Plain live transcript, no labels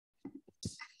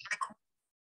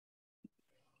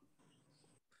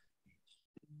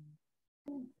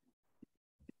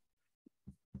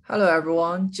Hello,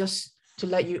 everyone. Just to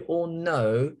let you all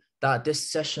know that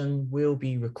this session will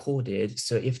be recorded.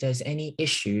 So if there's any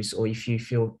issues or if you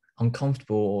feel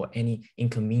uncomfortable or any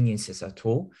inconveniences at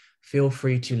all, feel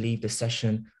free to leave the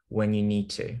session when you need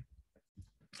to.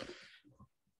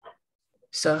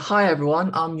 So hi,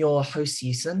 everyone. I'm your host,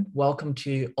 Yisun. Welcome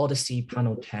to Odyssey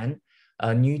Panel 10,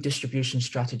 New Distribution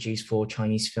Strategies for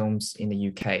Chinese Films in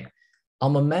the UK.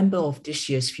 I'm a member of this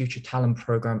year's Future Talent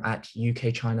Program at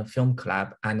UK-China Film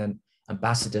Collab and an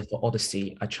ambassador for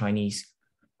Odyssey, a Chinese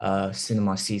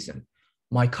cinema season.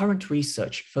 My current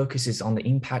research focuses on the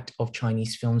impact of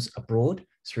Chinese films abroad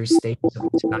through stages of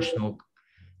international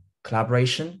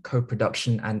collaboration,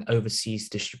 co-production, and overseas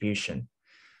distribution.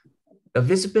 The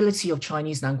visibility of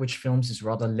Chinese language films is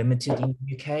rather limited in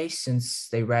the UK since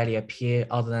they rarely appear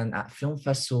other than at film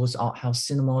festivals, art house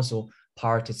cinemas, or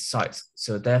pirated sites.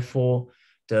 So therefore,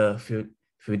 the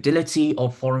fluidity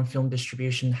of foreign film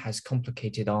distribution has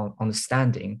complicated our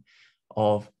understanding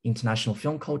of international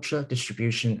film culture,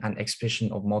 distribution, and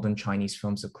exhibition of modern Chinese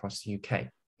films across the UK.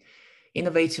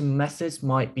 Innovative methods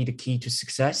might be the key to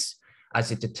success,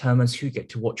 as it determines who get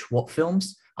to watch what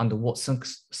films, under what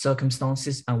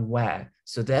circumstances, and where.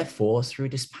 So therefore, through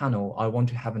this panel, I want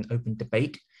to have an open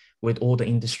debate with all the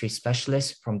industry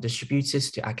specialists, from distributors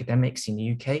to academics in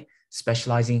the UK,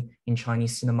 specializing in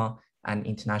Chinese cinema and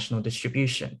international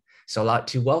distribution. So I'd like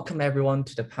to welcome everyone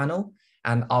to the panel,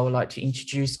 and I would like to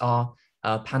introduce our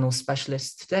panel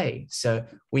specialists today. So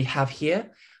we have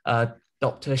here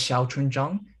Dr. Xiaochun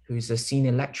Zhang, who is a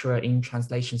senior lecturer in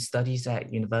translation studies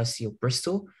at University of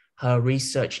Bristol. Her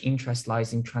research interest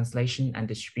lies in translation and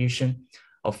distribution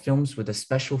of films with a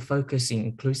special focus in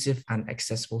inclusive and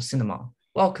accessible cinema.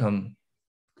 Welcome.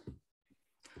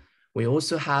 We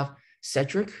also have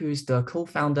Cedric, who's the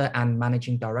co-founder and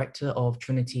managing director of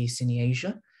Trinity Cine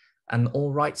Asia, an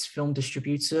all-rights film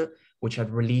distributor, which had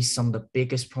released some of the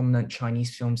biggest prominent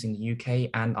Chinese films in the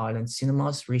UK and Ireland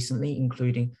cinemas recently,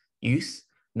 including Youth,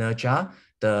 Nerja,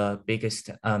 the biggest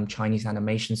Chinese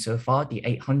animation so far, The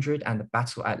 800, and The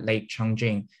Battle at Lake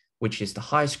Changjing, which is the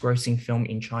highest grossing film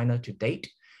in China to date,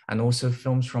 and also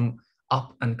films from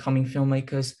up and coming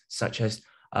filmmakers such as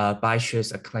Bai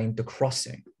Xue's acclaimed The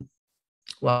Crossing.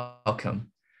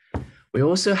 Welcome. We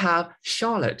also have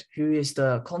Charlotte, who is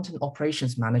the content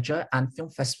operations manager and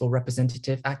film festival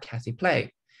representative at Cathay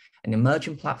Play, an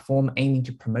emerging platform aiming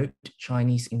to promote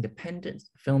Chinese independent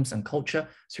films and culture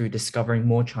through discovering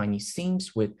more Chinese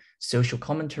themes with social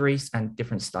commentaries and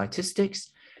different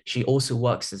statistics. She also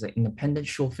works as an independent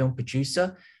short film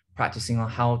producer, practicing on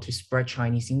how to spread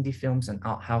Chinese indie films and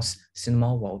art house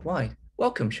cinema worldwide.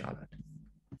 Welcome, Charlotte.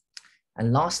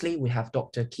 And lastly, we have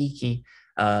Dr. Kiki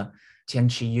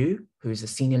Tianqi-Yu, who is a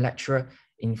senior lecturer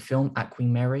in film at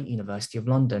Queen Mary, University of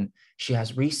London. She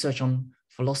has research on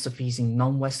philosophies in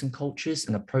non-Western cultures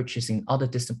and approaches in other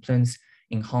disciplines,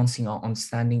 enhancing our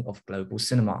understanding of global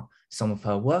cinema. Some of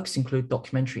her works include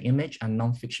documentary image and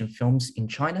non-fiction films in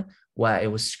China, where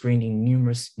it was screened in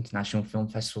numerous international film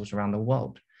festivals around the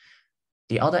world.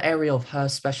 The other area of her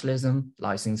specialism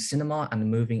lies in cinema and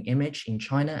moving image in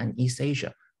China and East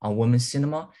Asia, on women's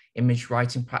cinema, image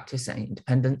writing practice, and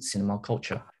independent cinema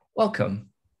culture.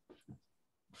 Welcome.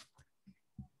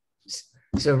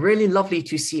 So really lovely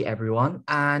to see everyone.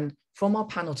 And from our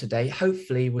panel today,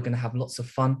 hopefully we're going to have lots of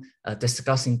fun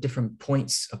discussing different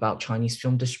points about Chinese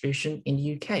film distribution in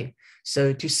the UK.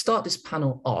 So to start this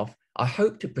panel off, I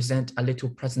hope to present a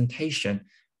little presentation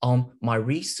on my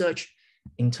research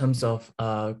in terms of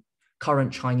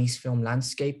current Chinese film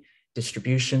landscape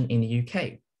distribution in the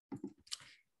UK.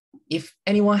 If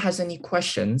anyone has any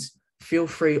questions, feel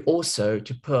free also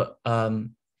to put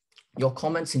your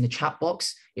comments in the chat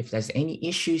box. If there's any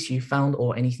issues you found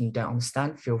or anything you don't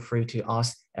understand, feel free to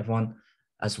ask everyone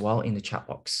as well in the chat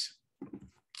box.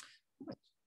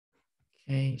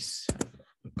 Okay, so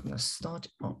I'm gonna start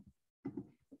on.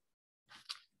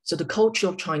 So the culture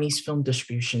of Chinese film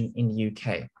distribution in the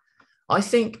UK, I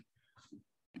think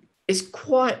it's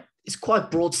quite a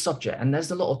broad subject, and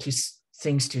there's a lot of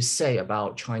things to say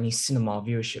about Chinese cinema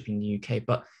viewership in the UK,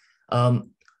 but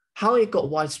how it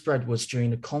got widespread was during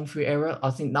the Kung Fu era.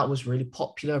 I think that was really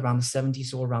popular around the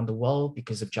 70s all around the world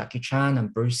because of Jackie Chan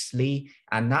and Bruce Lee.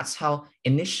 And that's how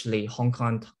initially Hong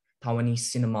Kong Taiwanese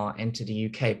cinema entered the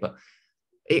UK. But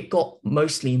it got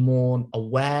mostly more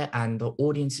aware, and the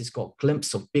audiences got a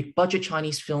glimpse of big budget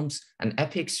Chinese films and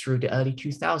epics through the early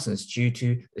 2000s due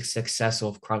to the success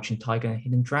of Crouching Tiger and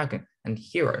Hidden Dragon and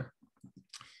Hero.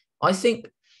 I think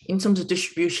in terms of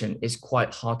distribution, it's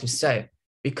quite hard to say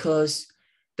because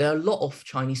there are a lot of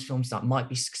Chinese films that might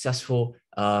be successful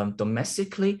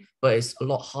domestically, but it's a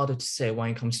lot harder to say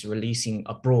when it comes to releasing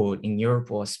abroad in Europe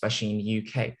or especially in the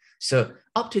UK. So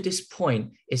up to this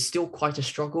point, it's still quite a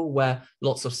struggle where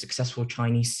lots of successful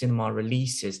Chinese cinema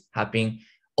releases have been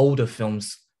older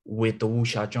films with the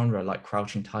wuxia genre like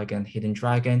Crouching Tiger and Hidden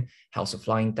Dragon, House of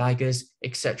Flying Daggers,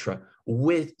 etc.,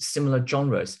 with similar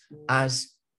genres as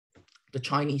the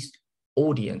Chinese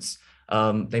audience.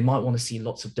 They might want to see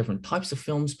lots of different types of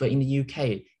films, but in the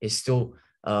UK, it's still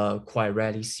quite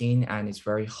rarely seen, and it's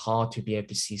very hard to be able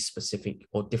to see specific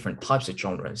or different types of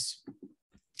genres.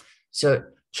 So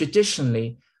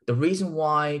traditionally, the reason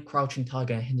why Crouching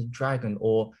Tiger and Hidden Dragon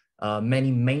or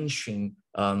many mainstream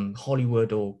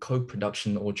Hollywood or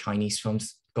co-production or Chinese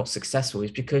films got successful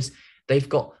is because they've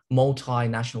got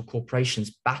multinational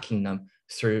corporations backing them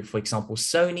through, for example,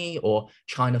 Sony or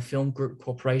China Film Group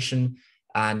Corporation.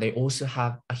 And they also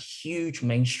have a huge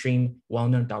mainstream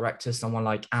well-known director, someone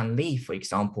like Ang Lee, for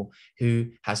example, who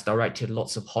has directed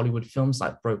lots of Hollywood films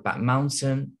like Brokeback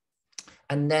Mountain.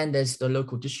 And then there's the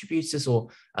local distributors or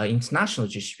international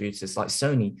distributors like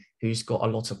Sony, who's got a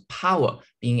lot of power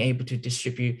being able to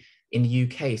distribute in the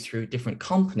UK through different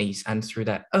companies and through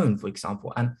their own, for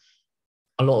example. And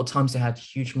a lot of times they had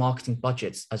huge marketing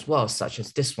budgets as well, such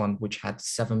as this one, which had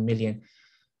 7 million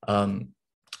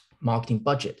marketing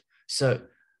budget. So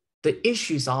the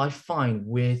issues I find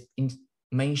with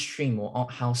mainstream or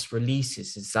art house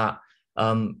releases is that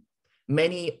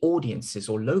many audiences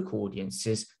or local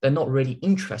audiences, they're not really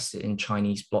interested in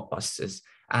Chinese blockbusters,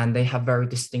 and they have very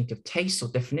distinctive tastes or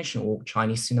definition of what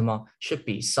Chinese cinema should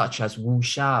be, such as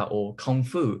wuxia or kung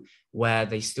fu, where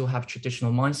they still have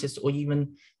traditional mindsets, or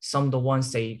even some of the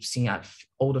ones they've seen at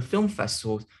older film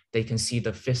festivals, they can see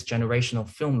the fifth generation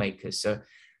of filmmakers. So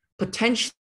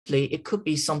potentially it could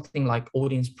be something like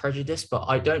audience prejudice, but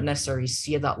I don't necessarily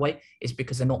see it that way. It's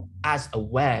because they're not as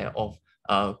aware of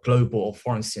global or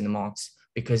foreign cinemas,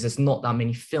 because there's not that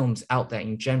many films out there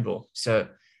in general. So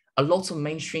a lot of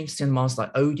mainstream cinemas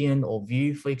like Odeon or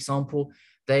View, for example,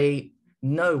 they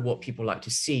know what people like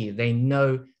to see. They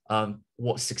know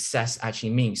what success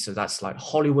actually means. So that's like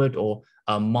Hollywood or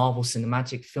Marvel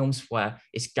cinematic films where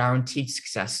it's guaranteed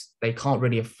success. They can't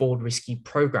really afford risky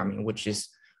programming, which is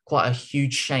quite a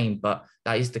huge shame, but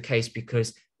that is the case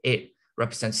because it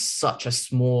represents such a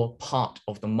small part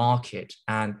of the market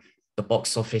and the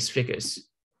box office figures.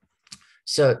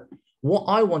 So what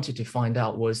I wanted to find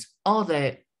out was, are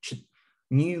there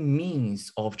new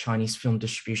means of Chinese film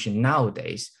distribution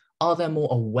nowadays? Are there more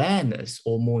awareness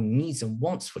or more needs and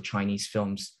wants for Chinese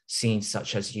films scenes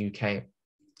such as UK?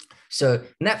 So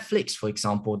Netflix, for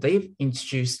example, they've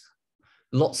introduced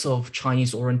lots of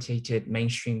Chinese orientated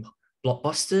mainstream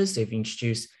blockbusters. They've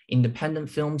introduced independent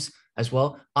films as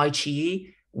well.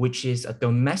 iQIYI, which is a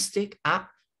domestic app,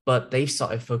 but they've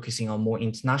started focusing on more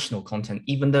international content,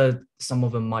 even though some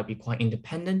of them might be quite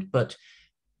independent, but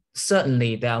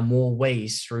certainly there are more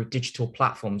ways through digital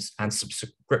platforms and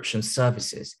subscription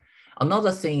services.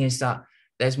 Another thing is that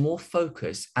there's more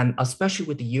focus, and especially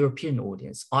with the European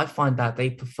audience, I find that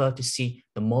they prefer to see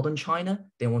the modern China.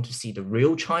 They want to see the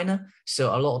real China.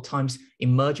 So a lot of times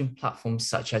emerging platforms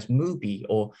such as Mubi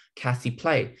or Cathay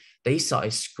Play, they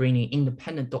started screening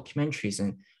independent documentaries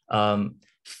and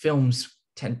films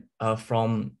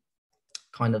from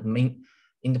kind of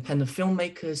independent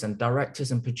filmmakers and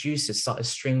directors and producers started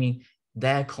streaming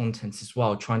their contents as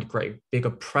well, trying to create a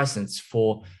bigger presence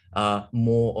for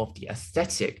more of the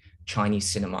aesthetic Chinese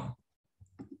cinema.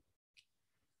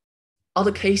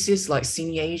 Other cases like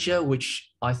Cine Asia,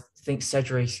 which I think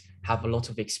Cedric have a lot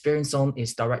of experience on,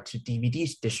 is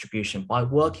direct-to-DVD distribution by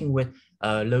working with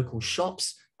local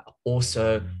shops,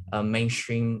 also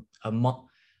mainstream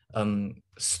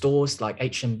stores like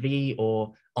HMV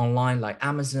or online like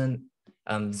Amazon,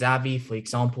 Zavi, for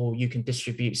example. You can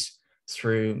distribute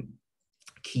through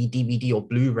key DVD or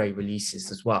Blu-ray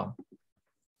releases as well.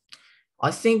 I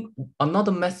think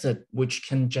another method which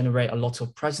can generate a lot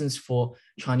of presence for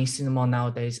Chinese cinema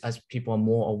nowadays, as people are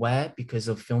more aware because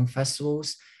of film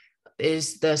festivals,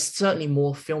 is there's certainly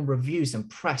more film reviews and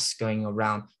press going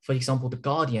around. For example, The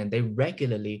Guardian, they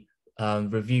regularly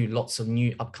review lots of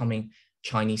new upcoming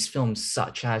Chinese films,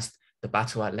 such as The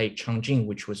Battle at Lake Changjin,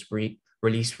 which was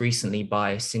released recently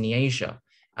by Cine Asia,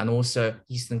 and also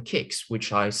Eastern Kicks,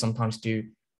 which I sometimes do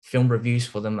film reviews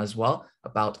for them as well,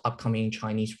 about upcoming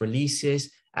Chinese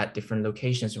releases at different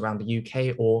locations around the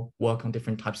UK, or work on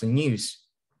different types of news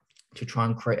to try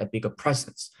and create a bigger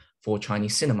presence for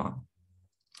Chinese cinema.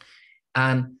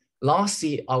 And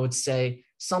lastly, I would say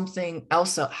something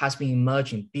else that has been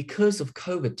emerging because of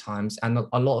COVID times, and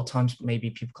a lot of times maybe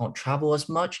people can't travel as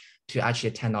much to actually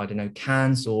attend, I don't know,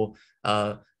 Cannes or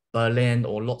Berlin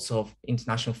or lots of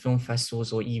international film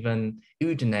festivals, or even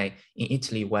Udine in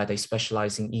Italy, where they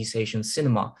specialize in East Asian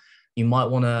cinema. You might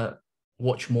want to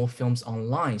watch more films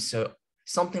online. So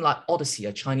something like Odyssey,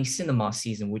 a Chinese cinema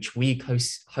season, which we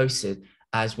hosted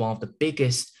as one of the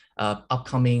biggest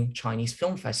upcoming Chinese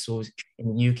film festivals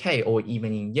in the UK or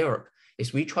even in Europe,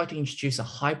 is we try to introduce a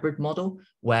hybrid model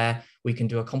where we can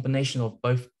do a combination of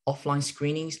both offline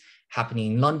screenings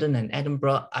happening in London and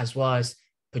Edinburgh, as well as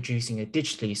producing it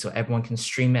digitally so everyone can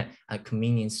stream it at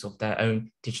convenience of their own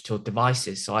digital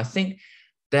devices. So I think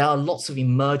there are lots of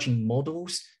emerging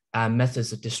models and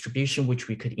methods of distribution which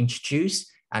we could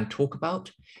introduce and talk about.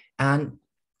 And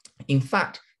in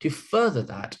fact, to further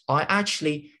that, I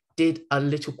actually did a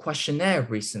little questionnaire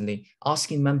recently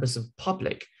asking members of the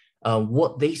public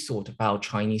what they thought about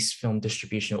Chinese film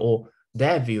distribution or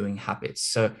their viewing habits.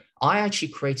 So I actually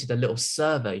created a little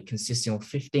survey consisting of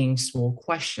 15 small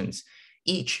questions,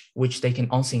 each which they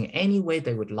can answer in any way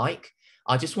they would like.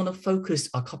 I just want to focus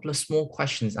a couple of small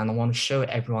questions, and I want to show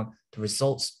everyone the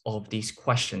results of these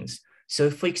questions. So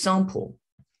for example,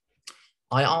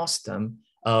 I asked them,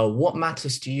 what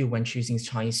matters to you when choosing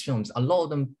Chinese films? A lot of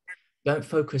them don't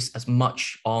focus as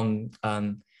much on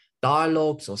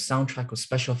dialogues or soundtrack or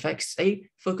special effects. They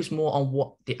focus more on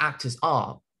what the actors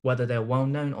are, whether they're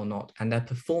well-known or not, and their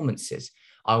performances.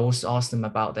 I also asked them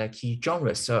about their key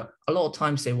genres. So a lot of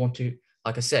times they want to,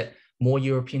 like I said, more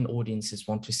European audiences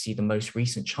want to see the most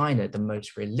recent China, the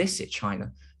most realistic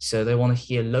China. So they want to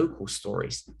hear local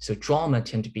stories. So drama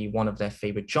tend to be one of their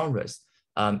favorite genres.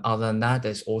 Other than that,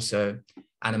 there's also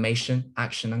animation,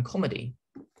 action, and comedy.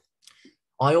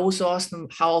 I also asked them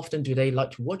how often do they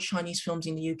like to watch Chinese films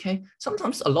in the UK?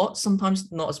 Sometimes a lot,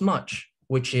 sometimes not as much,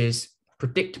 which is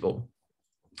predictable.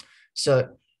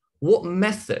 So what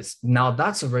methods? Now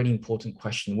that's a really important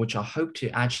question, which I hope to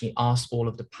actually ask all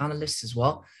of the panelists as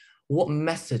well. What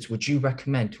methods would you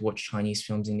recommend to watch Chinese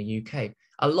films in the UK?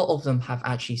 A lot of them have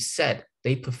actually said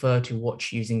they prefer to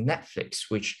watch using Netflix,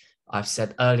 which I've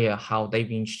said earlier, how they've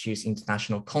introduced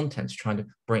international content, trying to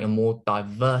bring a more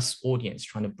diverse audience,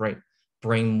 trying to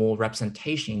bring more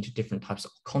representation into different types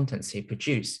of contents they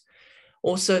produce.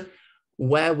 Also,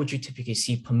 where would you typically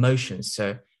see promotions?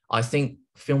 So I think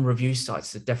film review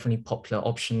sites are definitely a popular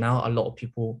option now. A lot of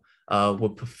people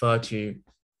would prefer to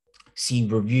see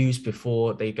reviews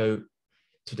before they go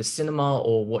to the cinema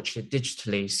or watch it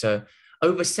digitally. So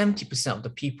over 70% of the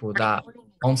people that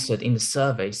answered in the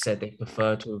survey said they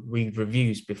prefer to read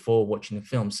reviews before watching the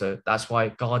film. So that's why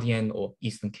Guardian or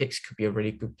Eastern Kicks could be a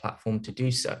really good platform to do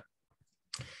so.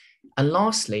 And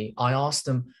lastly, I asked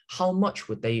them how much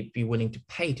would they be willing to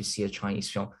pay to see a Chinese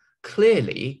film.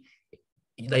 Clearly,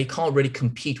 they can't really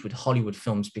compete with Hollywood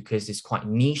films because it's quite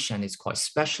niche and it's quite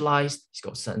specialized. It's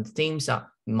got certain themes that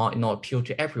might not appeal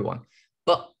to everyone.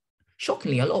 But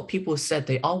shockingly, a lot of people said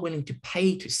they are willing to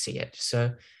pay to see it.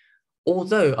 So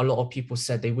although a lot of people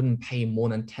said they wouldn't pay more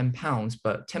than £10,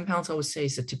 but £10 I would say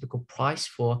is a typical price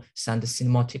for standard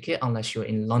cinema ticket unless you're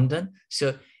in London.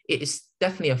 So it is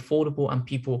definitely affordable and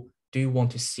people do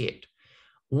want to see it.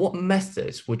 What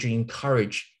methods would you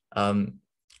encourage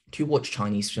to watch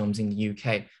Chinese films in the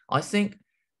UK? I think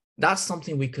that's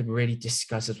something we could really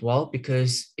discuss as well,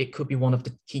 because it could be one of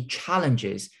the key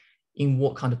challenges in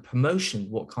what kind of promotion,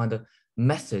 what kind of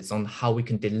methods on how we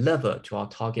can deliver to our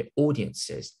target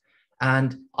audiences.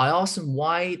 And I asked them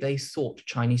why they thought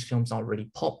Chinese films aren't really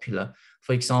popular.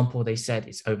 For example, they said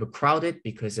it's overcrowded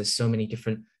because there's so many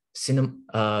different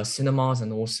cinemas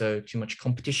and also too much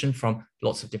competition from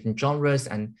lots of different genres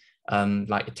and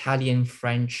like Italian,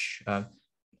 French,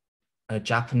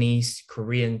 Japanese,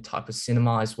 Korean type of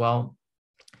cinema as well.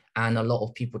 And a lot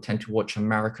of people tend to watch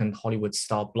American Hollywood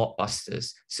style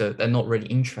blockbusters. So they're not really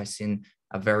interested in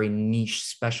a very niche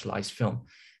specialized film.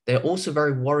 They're also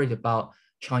very worried about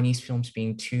Chinese films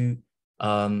being too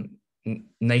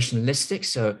nationalistic.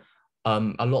 So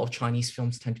a lot of Chinese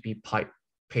films tend to be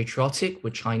patriotic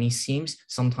with Chinese themes,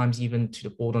 sometimes even to the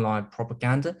borderline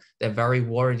propaganda. They're very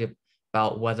worried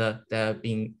about whether they're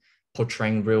being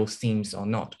portraying real themes or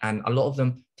not. And a lot of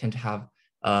them tend to have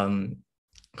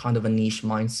kind of a niche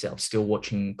mindset of still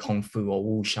watching Kung Fu or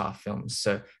wuxia films.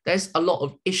 So there's a lot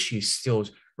of issues still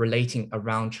relating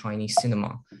around Chinese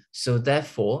cinema. So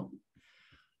therefore,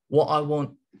 what I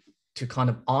want to kind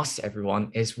of ask everyone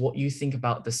is what you think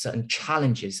about the certain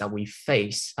challenges that we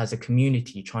face as a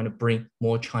community trying to bring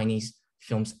more Chinese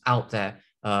films out there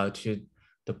to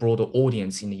the broader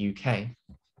audience in the UK.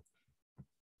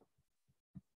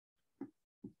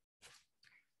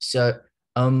 So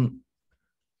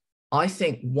I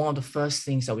think one of the first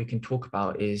things that we can talk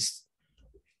about is,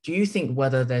 do you think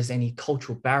whether there's any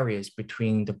cultural barriers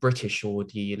between the British or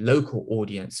the local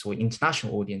audience or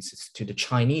international audiences to the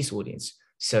Chinese audience?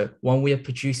 So when we are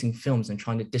producing films and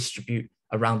trying to distribute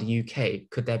around the UK,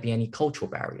 could there be any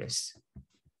cultural barriers?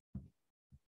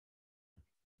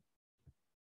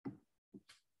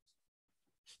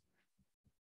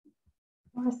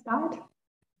 Want to start?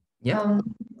 Yeah.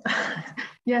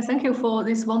 Yeah, thank you for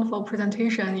this wonderful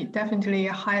presentation. It definitely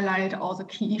highlights all the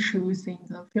key issues in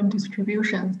the film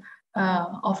distribution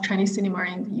of Chinese cinema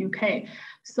in the UK.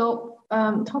 So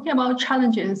talking about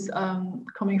challenges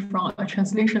coming from a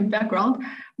translation background,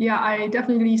 yeah, I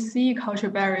definitely see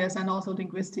cultural barriers and also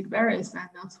linguistic barriers, and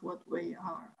that's what we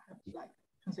are, like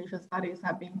translation studies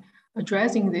have been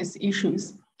addressing these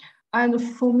issues. And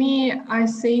for me, I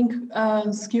think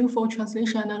skillful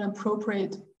translation and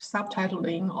appropriate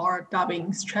subtitling or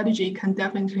dubbing strategy can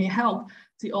definitely help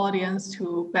the audience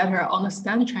to better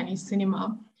understand Chinese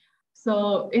cinema.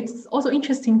 So it's also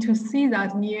interesting to see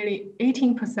that nearly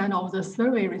 18% of the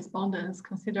survey respondents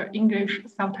consider English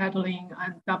subtitling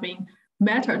and dubbing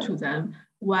matter to them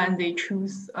when they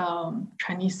choose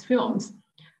Chinese films.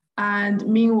 And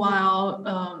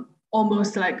meanwhile,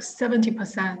 almost like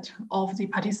 70% of the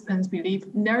participants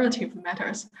believe narrative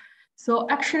matters. So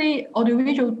actually,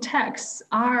 audiovisual texts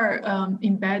are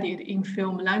embedded in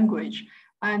film language,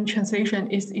 and translation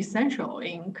is essential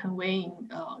in conveying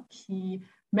key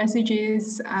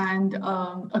messages and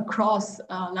across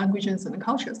languages and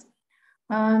cultures.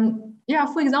 Yeah,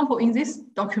 for example, in this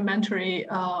documentary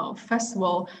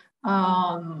festival,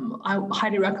 I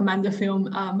highly recommend the film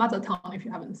Mother Tongue if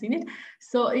you haven't seen it.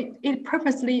 So it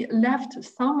purposely left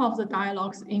some of the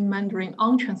dialogues in Mandarin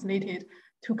untranslated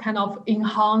to kind of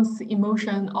enhance the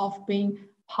emotion of being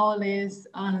powerless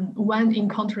when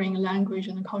encountering language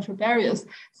and cultural barriers.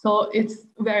 So it's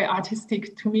very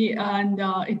artistic to me, and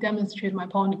it demonstrates my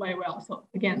point very well. So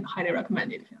again, highly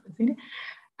recommend it if you haven't seen it.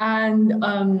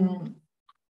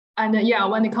 And yeah,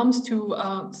 when it comes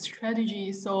to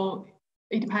strategy, so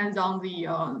it depends on the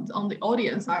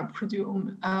audience. I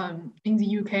presume in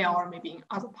the UK or maybe in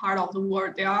other part of the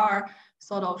world, there are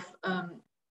sort of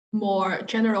more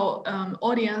general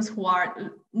audience who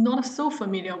are not so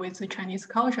familiar with the Chinese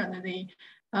culture, and they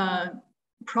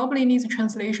probably need a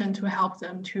translation to help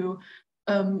them to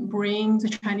bring the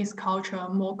Chinese culture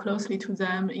more closely to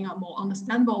them in a more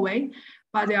understandable way.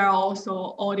 But there are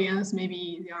also audience,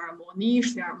 maybe they are more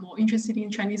niche, they are more interested in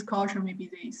Chinese culture, maybe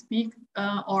they speak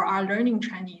or are learning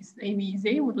Chinese. Maybe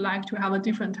they would like to have a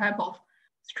different type of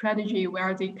strategy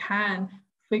where they can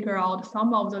figure out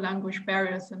some of the language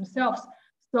barriers themselves.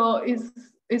 So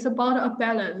it's about a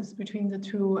balance between the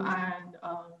two,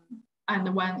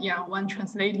 and when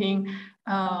translating,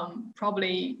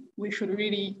 probably we should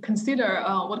really consider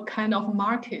what kind of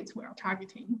markets we are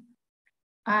targeting.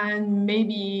 And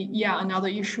maybe, yeah, another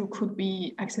issue could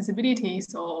be accessibility.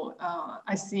 So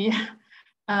I see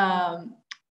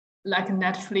like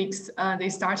Netflix, they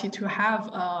started to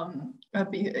have,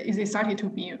 they started to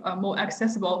be more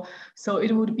accessible. So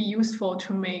it would be useful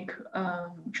to make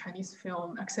Chinese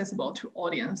film accessible to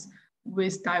audience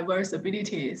with diverse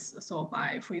abilities. So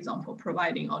by, for example,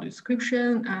 providing audio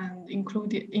description and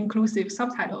inclusive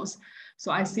subtitles.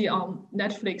 So I see on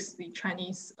Netflix, the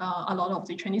Chinese, a lot of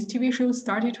the Chinese TV shows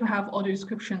started to have audio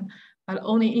description, but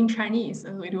only in Chinese.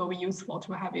 So it will be useful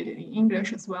to have it in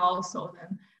English as well. So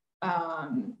then,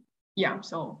 yeah,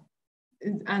 so,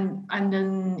 and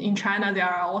then in China, there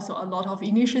are also a lot of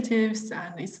initiatives,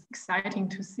 and it's exciting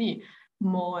to see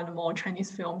more and more Chinese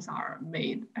films are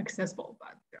made accessible,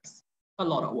 but there's a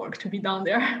lot of work to be done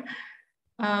there.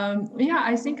 Yeah,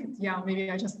 I think, yeah,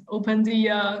 maybe I just opened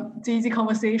the easy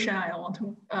conversation. I don't want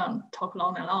to talk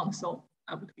long and long, so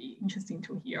it would be interesting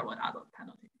to hear what other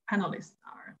panelists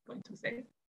are going to say.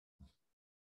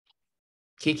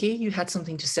 Kiki, you had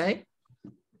something to say?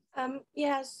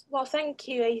 Yes, well, thank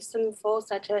you, Ethan, for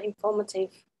such an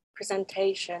informative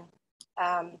presentation.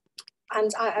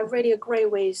 And I really agree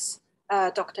with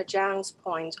Dr. Zhang's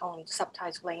point on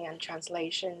subtitling and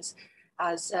translations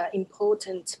as an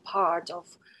important part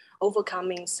of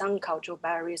overcoming some cultural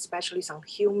barriers, especially some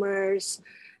humors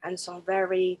and some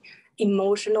very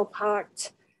emotional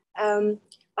parts.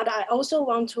 But I also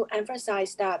want to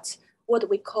emphasize that what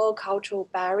we call cultural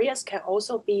barriers can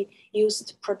also be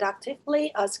used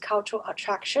productively as cultural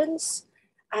attractions.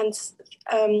 And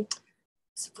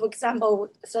for example,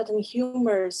 certain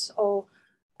humors or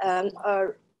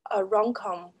a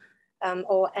rom-com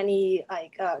or any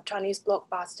like Chinese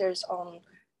blockbusters on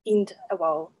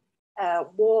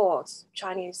wars,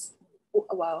 Chinese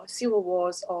civil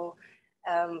wars or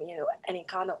any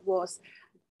kind of wars,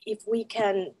 if we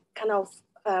can kind of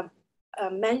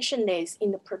mention this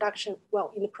in the production,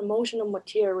 well, in the promotional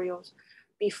materials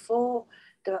before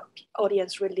the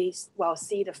audience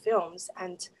see the films,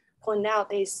 and point out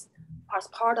this as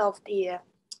part of the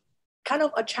kind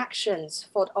of attractions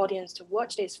for the audience to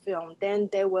watch this film, then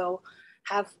they will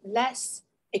have less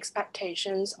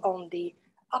expectations on the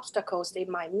obstacles they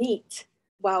might meet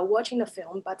while watching the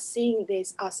film, but seeing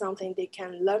this as something they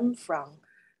can learn from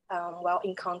while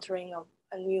encountering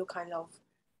a new kind of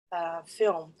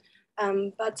film.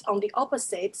 But on the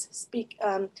opposite,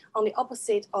 on the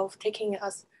opposite of taking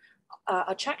as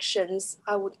attractions,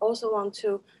 I would also want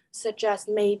to suggest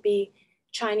maybe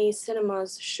Chinese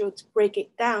cinemas should break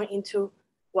it down into,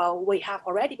 well, we have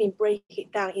already been breaking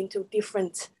it down into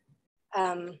different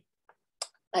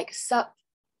like sub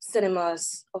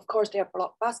cinemas. Of course, there are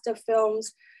blockbuster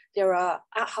films, there are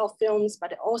art house films,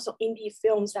 but also indie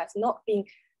films that's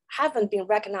haven't been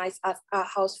recognized as art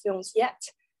house films yet.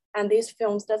 And these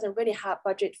films doesn't really have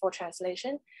budget for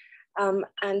translation.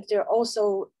 And there are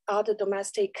also other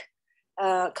domestic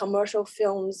commercial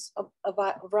films of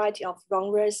a variety of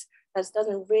genres that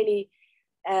doesn't really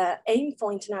aim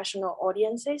for international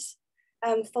audiences.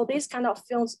 For these kind of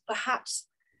films, perhaps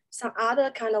some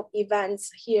other kind of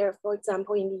events here, for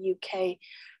example, in the UK,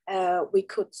 we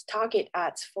could target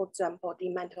at, for example, the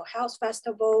mental health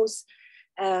festivals,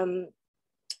 the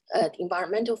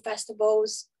environmental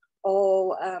festivals,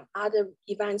 or other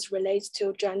events related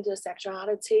to gender,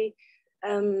 sexuality.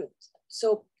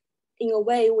 So in a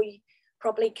way, we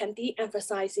probably can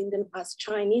de-emphasizing them as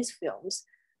Chinese films,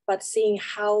 but seeing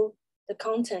how the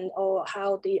content or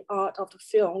how the art of the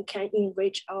film can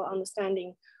enrich our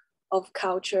understanding of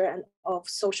culture and of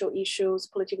social issues,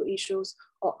 political issues,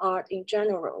 or art in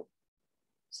general.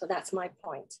 So that's my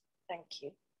point. Thank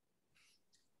you.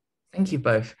 Thank you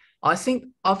both. I think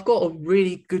I've got a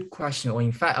really good question, or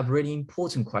in fact, a really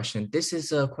important question. This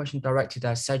is a question directed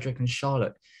at Cedric and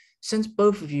Charlotte. Since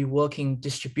both of you work in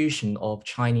distribution of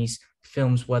Chinese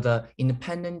films, whether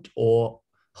independent or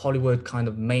Hollywood kind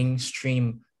of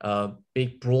mainstream,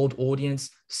 big, broad audience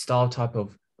style type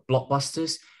of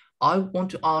blockbusters, I want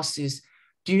to ask is,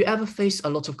 do you ever face a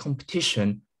lot of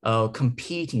competition, trying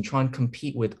to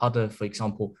compete with other, for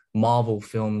example, Marvel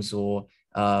films or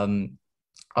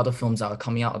other films that are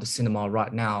coming out of the cinema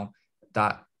right now,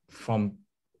 that from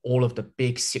all of the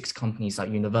big 6 companies like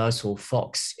Universal,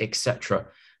 Fox, etc.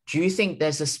 Do you think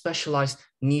there's a specialized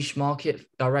niche market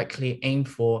directly aimed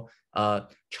for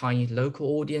Chinese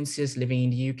local audiences living in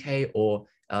the UK, or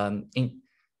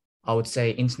I would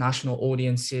say international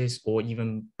audiences, or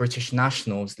even British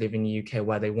nationals living in the UK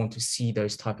where they want to see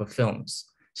those type of films?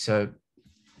 So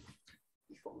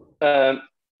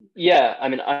yeah, I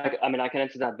mean, I can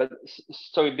answer that, but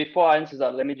sorry, before I answer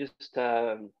that, let me just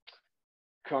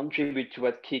contribute to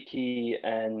what Kiki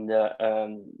and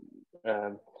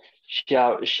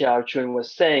Xiao Chun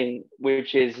was saying,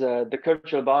 which is the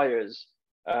cultural barriers.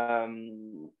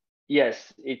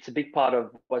 Yes, it's a big part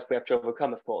of what we have to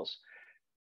overcome, of course,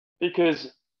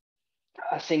 because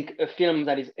I think a film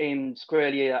that is aimed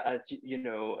squarely at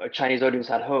a Chinese audience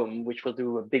at home, which will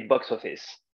do a big box office,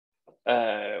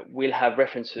 will have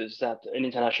references that an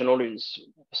international audience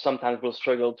sometimes will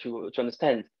struggle to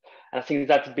understand. And I think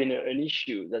that's been an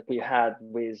issue that we had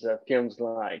with films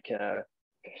like,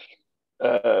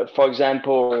 for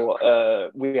example,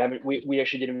 we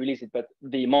actually didn't release it, but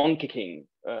the Monkey King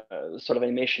sort of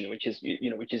animation, which is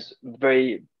which is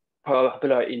very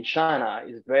popular in China,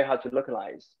 is very hard to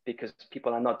localize because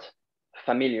people are not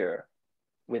familiar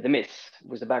with the myth,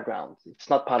 with the background. It's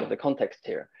not part of the context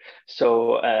here.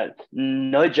 So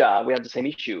Naja, we have the same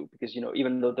issue because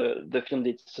even though the film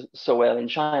did so well in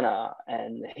China,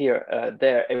 and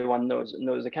there everyone knows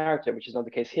the character, which is not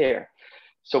the case here.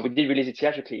 So we did release it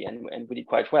theatrically, and we did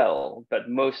quite well, but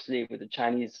mostly with the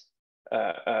Chinese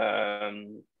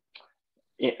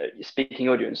speaking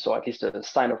audience, or at least a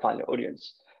Sinophile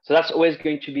audience. So that's always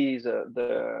going to be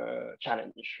the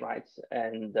challenge, right?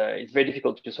 And it's very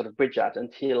difficult to sort of bridge that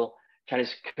until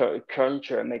Chinese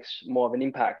culture makes more of an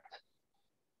impact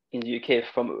in the UK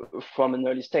from an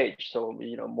early stage. So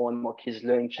more and more kids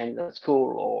learning Chinese at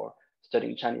school or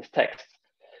studying Chinese texts.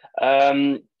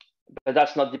 But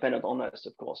that's not dependent on us,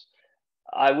 of course.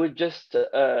 I would just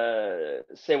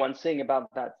say one thing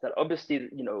about that obviously,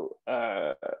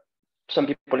 some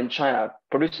people in China,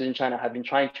 producers in China, have been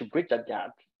trying to bridge that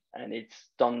gap, and it's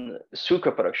done through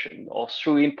co-production or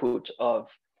through input of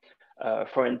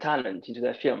foreign talent into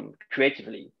their film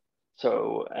creatively.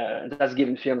 So that's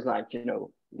given films like,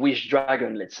 Wish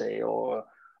Dragon, let's say, or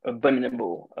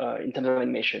Abominable in terms of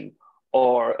animation,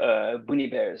 or Bunny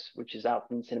Bears, which is out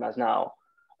in cinemas now,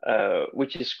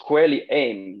 which is squarely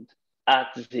aimed at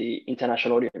the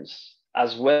international audience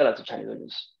as well as the Chinese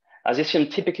audience. As this film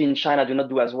typically in China do not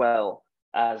do as well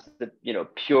as the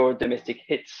pure domestic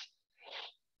hits,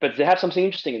 but they have something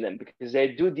interesting in them because they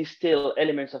do distill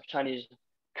elements of Chinese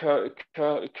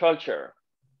culture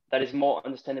that is more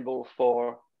understandable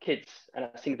for kids, and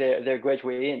I think they're a great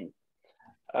way in.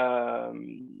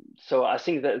 So I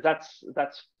think that's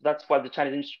what the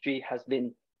Chinese industry has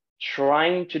been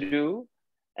trying to do,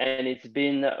 and it's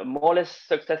been more or less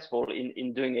successful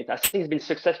in doing it. I think it's been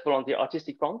successful on the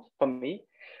artistic front for me,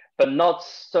 but not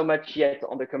so much yet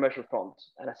on the commercial front.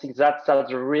 And I think that's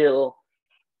a real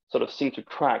sort of thing to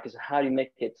crack, is how do you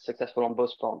make it successful on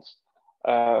both fronts.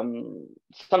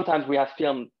 Sometimes we have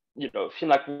film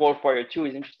like Wolf Warrior 2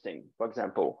 is interesting, for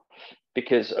example,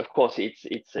 because of course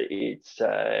it's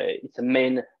a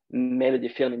main melody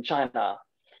film in China,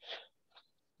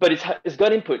 but it's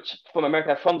got input from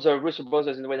America, from the Russo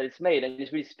brothers in the way that it's made, and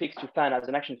it really speaks to fans as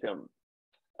an action film,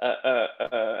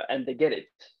 and they get it.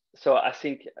 So I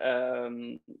think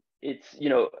it's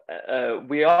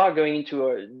we are going into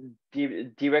a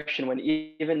direction when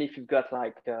even if you've got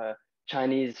like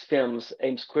Chinese films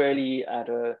aimed squarely at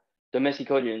a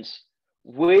domestic audience,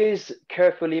 with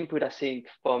careful input, I think,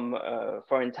 from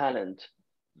foreign talent,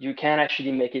 you can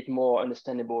actually make it more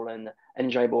understandable and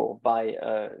enjoyable by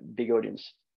a big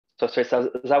audience. So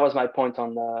that was my point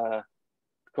on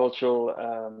cultural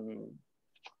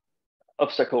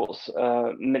obstacles.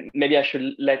 Maybe I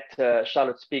should let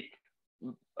Charlotte speak,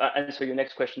 answer your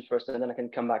next question first, and then I can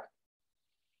come back.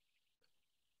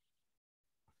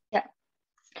 Yeah,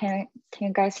 can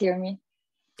you guys hear me?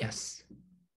 Yes.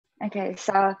 Okay,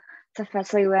 so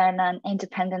firstly, we're an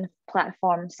independent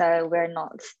platform, so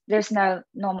there's no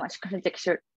much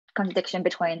contradiction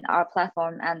between our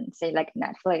platform and say like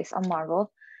Netflix or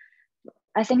Marvel.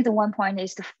 I think the one point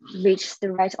is to reach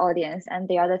the right audience, and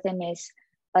the other thing is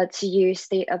to use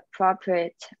the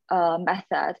appropriate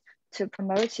method to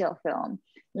promote your film.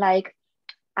 Like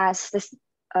as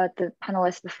the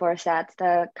panelists before said,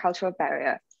 the cultural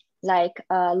barrier, like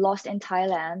Lost in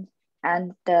Thailand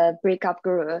and the Breakup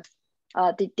Guru,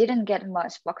 they didn't get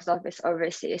much box office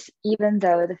overseas, even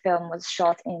though the film was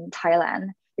shot in Thailand,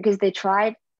 because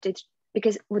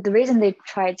the reason they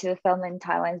tried to film in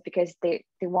Thailand is because they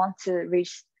want to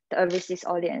reach the overseas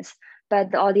audience,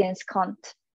 but the audience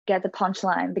can't get the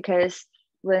punchline, because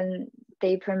when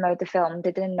they promote the film,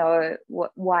 they didn't know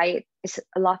why it's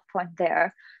a love point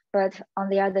there. But on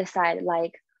the other side,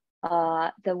 like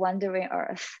The Wandering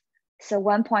Earth, so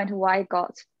one point why it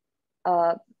got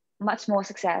much more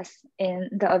success in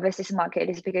the overseas market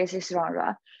is because it's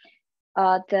genre.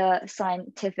 The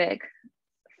scientific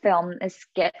film is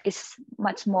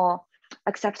much more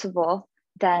acceptable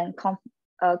than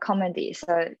comedy.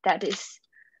 So that is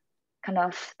kind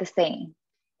of the thing.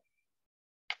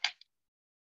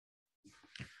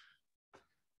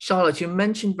 Charlotte, you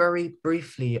mentioned very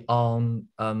briefly on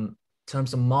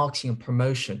terms of marketing and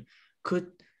promotion.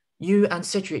 Could you and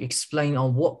Cedric explain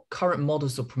on what current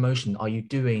models of promotion are you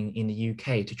doing in the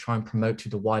UK to try and promote to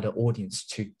the wider audience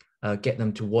to get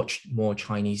them to watch more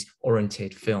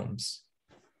Chinese-oriented films?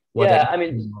 Yeah, I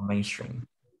mean, mainstream.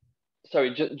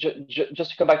 Sorry,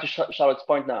 just to come back to Charlotte's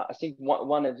point now, I think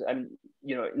one is,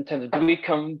 in terms of do we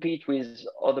compete with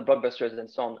other blockbusters and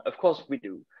so on? Of course we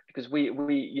do, because we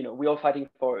are fighting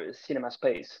for cinema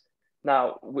space.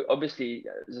 Now, obviously,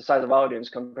 the size of our audience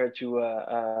compared to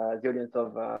the audience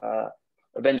of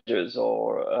Avengers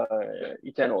or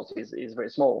Eternals is very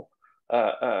small.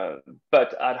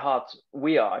 But at heart,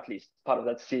 we are at least part of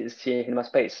that cinema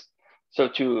space. So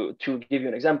to give you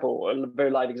an example, a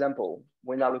very live example,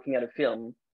 we're now looking at a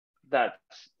film that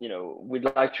we'd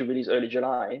like to release early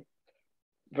July,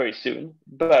 very soon,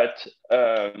 but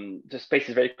the space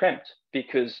is very cramped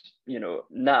because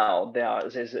now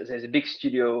there's a big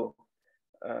studio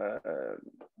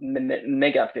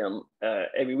mega film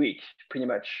every week, pretty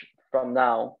much from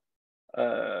now,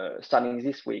 starting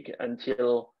this week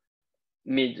until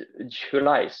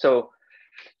mid-July. So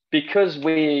because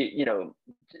we,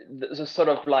 the sort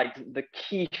of like the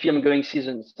key film going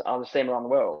seasons are the same around the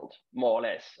world, more or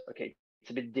less. Okay, it's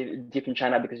a bit different in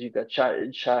China because you've got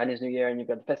Chinese New Year and you've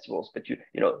got festivals, but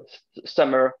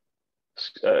summer,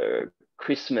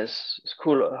 Christmas,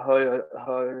 school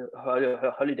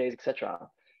holidays, etc.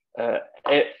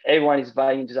 Everyone is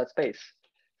buying into that space.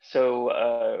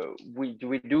 So we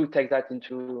do take that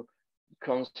into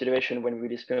consideration when we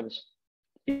release films,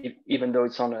 even though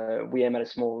it's we aim at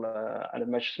a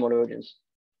much smaller audience.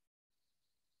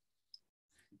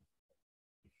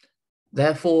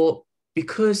 Therefore,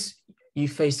 because you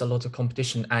face a lot of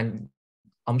competition and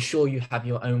I'm sure you have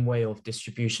your own way of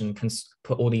distribution,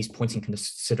 put all these points in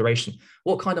consideration.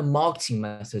 What kind of marketing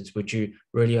methods would you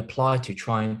really apply to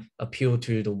try and appeal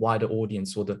to the wider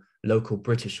audience or the local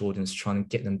British audience, trying to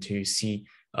get them to see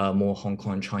more Hong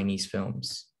Kong Chinese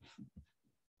films?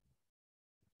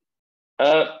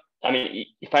 I mean,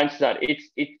 if I answer that,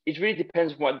 it really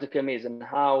depends what the film is and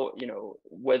how, you know,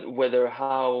 whether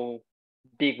how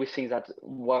big we think that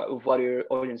what your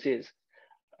audience is.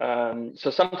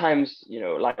 So sometimes, you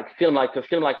know, like a film like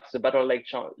The Battle of Lake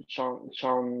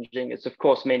Changjing, it's of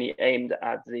course mainly aimed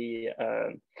at the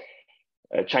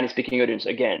Chinese-speaking audience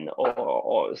again,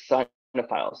 or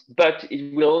cinephiles, but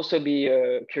it will also be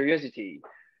a curiosity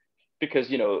because,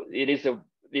 you know, it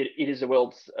is the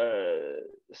world's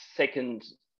second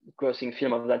grossing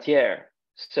film of that year.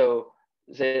 So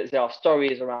there are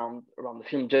stories around the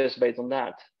film just based on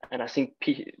that, and I think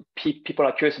people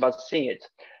are curious about seeing it.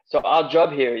 So our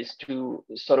job here is to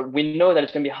sort of, we know that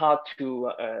it's going to be hard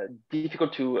to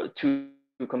difficult to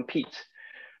compete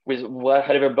with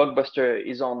whatever blockbuster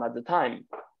is on at the time,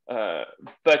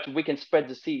 but we can spread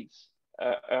the seeds,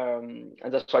 and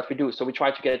that's what we do. So we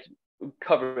try to get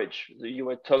coverage. You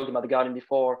were talking about The Guardian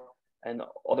before and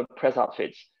other press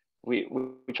outfits. We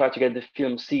try to get the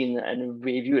film seen and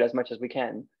reviewed as much as we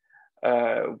can.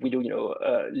 We do, you know,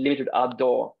 limited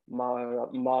outdoor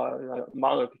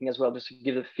marketing as well, just to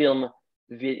give the film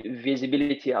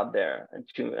visibility out there and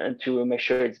to make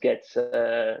sure it gets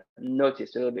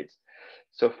noticed a little bit.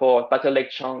 So for Battle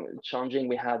Lake Changjing,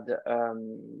 we had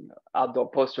outdoor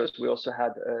posters. We also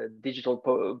had digital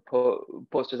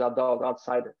posters outdoors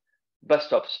outside bus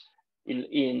stops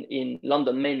in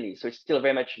London mainly. So it's still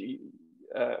very much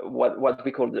what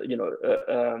we call, you know,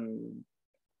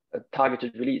 a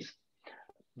targeted release.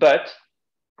 But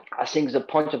I think the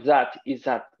point of that is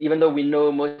that even though we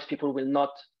know most people will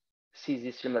not see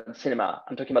this film at the cinema,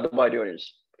 I'm talking about the wider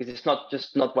audience, because it's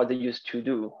not what they used to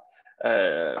do,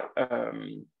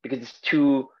 because it's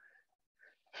too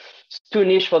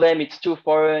niche for them, it's too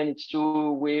foreign, it's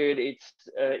too weird, it's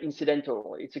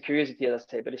incidental, it's a curiosity, as I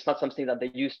say, but it's not something that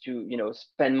they used to, you know,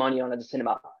 spend money on at the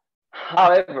cinema.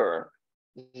 However,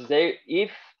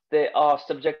 if they are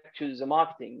subject to the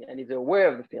marketing and if they're aware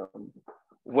of the film,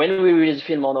 when we release the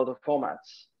film on other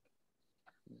formats,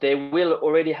 they will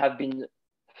already have been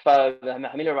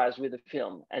familiarized with the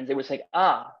film, and they will say,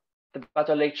 The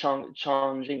Battle Lake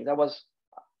Changjing, that was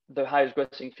the highest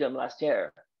grossing film last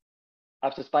year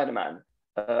after Spider-Man.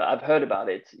 I've heard about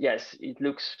it. Yes, it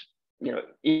looks, you know,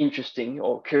 interesting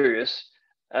or curious.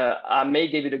 I may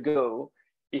give it a go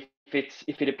if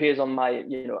it appears on my,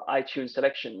 you know, iTunes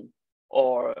selection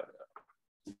or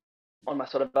on my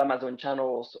sort of Amazon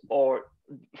channels, or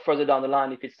further down the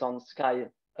line if it's on Sky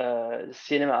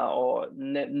Cinema or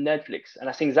Netflix. And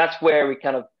I think that's where we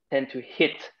kind of tend to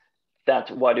hit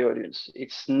that wider audience.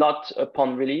 It's not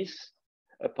upon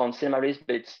cinema release,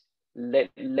 but it's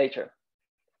later.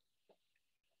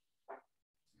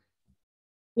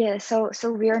 Yeah, so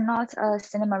we are not a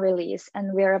cinema release,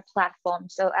 and we're a platform.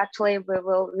 So actually we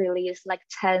will release like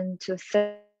 10 to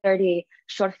 30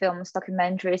 short films,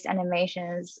 documentaries,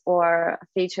 animations, or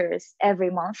features every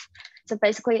month. So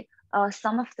basically,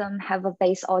 some of them have a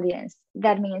base audience.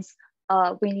 That means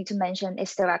we need to mention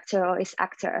its director or its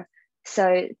actor.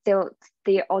 So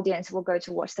the audience will go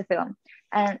to watch the film.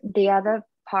 And the other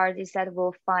part is that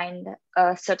we'll find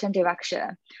a certain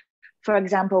direction. For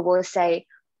example, we'll say,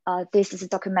 this is a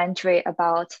documentary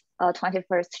about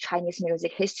 21st Chinese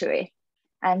music history.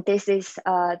 And this is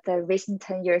the recent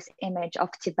 10 years image of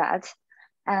Tibet.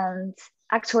 And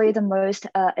actually the most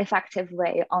effective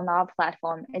way on our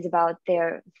platform is about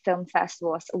their film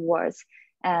festivals, awards,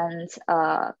 and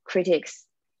critics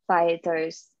by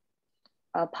those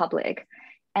public.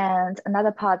 And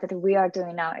another part that we are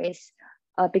doing now is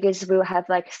because we'll have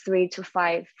like 3 to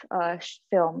 5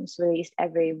 films released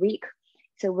every week.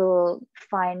 So we'll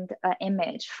find an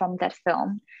image from that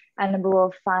film, and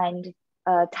we'll find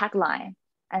a tagline,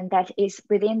 and that is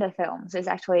within the film. So it's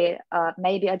actually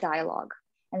maybe a dialogue,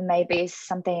 and maybe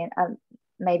something,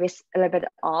 maybe it's a little bit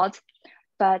odd,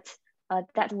 but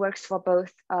that works for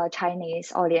both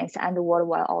Chinese audience and the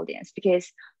worldwide audience,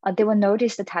 because they will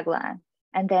notice the tagline,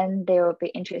 and then they will be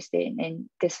interested in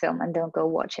this film and they'll go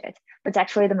watch it. But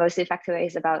actually the most effective way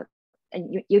is about,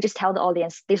 you just tell the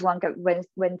audience this one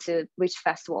went to which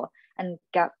festival and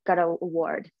got an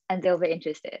award, and they'll be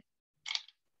interested.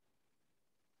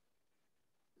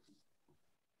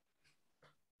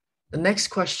 The next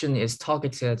question is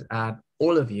targeted at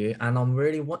all of you, and I'm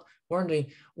really wondering,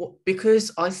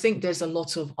 because I think there's a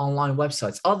lot of online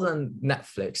websites other than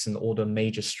Netflix and all the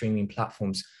major streaming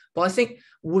platforms, but I think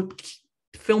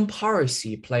film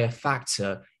piracy play a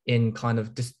factor in kind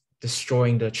of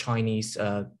destroying the Chinese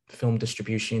film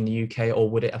distribution in the UK, or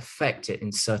would it affect it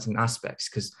in certain aspects?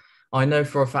 Because I know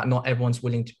for a fact not everyone's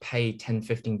willing to pay 10,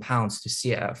 15 pounds to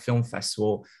see it at a film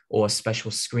festival or a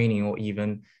special screening, or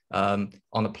even on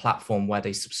a platform where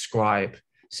they subscribe.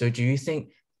 So do you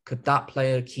think, could that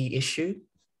play a key issue?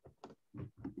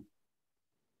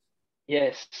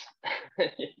 Yes,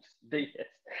 yes.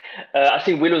 I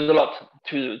think we lose a lot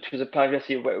to the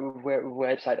piracy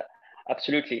website.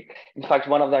 Absolutely. In fact,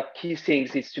 one of the key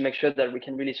things is to make sure that we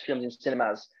can release films in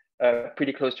cinemas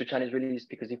pretty close to Chinese release,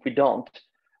 because if we don't,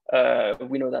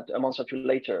 we know that a month or two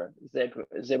later,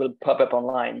 they will pop up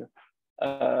online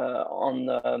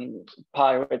on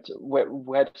pirate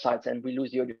websites, and we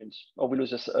lose the audience, or we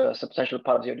lose a substantial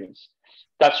part of the audience.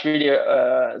 That's really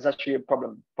a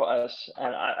problem for us.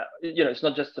 And it's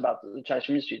not just about the Chinese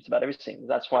industry; it's about everything.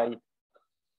 That's why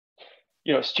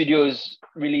studios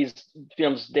release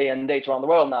films day and date around the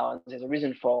world now, and there's a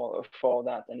reason for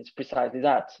that, and it's precisely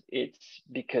that. It's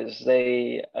because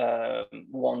they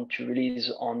want to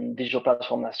release on digital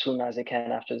platform as soon as they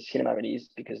can after the cinema release,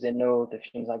 because they know the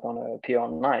films are going to appear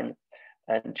online.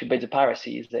 And to beat the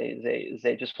piracies,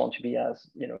 they just want to be as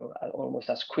almost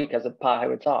as quick as the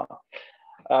pirates are.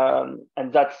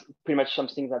 And that's pretty much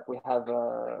something that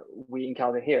we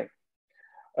encounter here.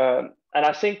 And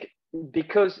I think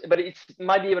but it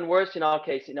might be even worse in our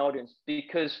case, in audience,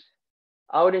 because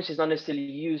our audience is not necessarily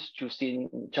used to seeing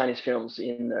Chinese films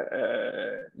in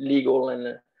legal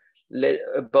and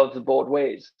above the board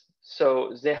ways.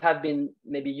 So they have been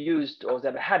maybe used, or they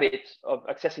have a habit of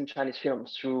accessing Chinese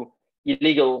films through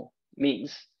illegal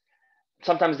means.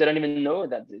 Sometimes they don't even know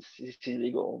that this is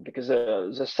illegal, because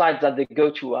the sites that they go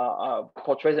to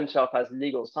portray themselves as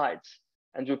legal sites,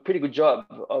 and do a pretty good job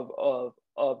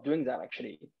of doing that,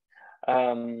 actually.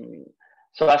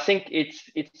 So I think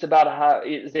it's about how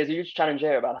there's a huge challenge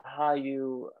there about how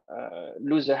you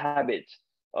lose the habit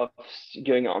of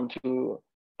going on to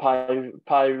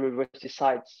pirate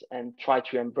sites and try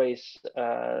to embrace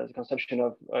the consumption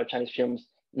of Chinese films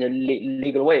in a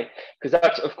legal way, because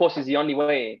that, of course, is the only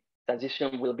way that this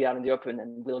film will be out in the open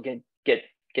and will gain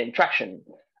traction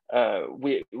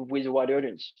with a wide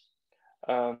audience.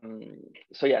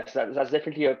 So yes, that's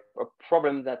definitely a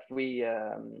problem that we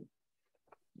are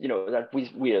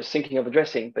thinking of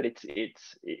addressing, but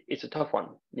it's a tough one.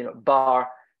 Bar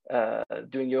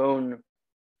doing your own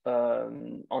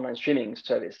online streaming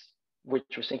service, which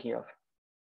we're thinking of.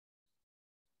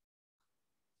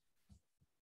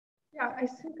 Yeah, I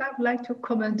think I'd like to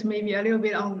comment maybe a little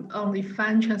bit on the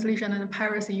fan translation and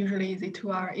piracy. Usually the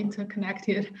two are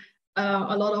interconnected.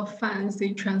 A lot of fans, they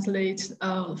translate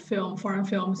foreign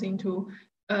films into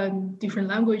different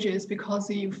languages because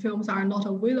the films are not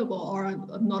available, or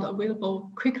not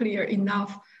available quickly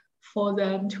enough for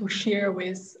them to share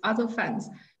with other fans.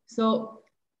 So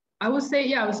I would say,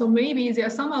 yeah, so maybe there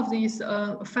are some of these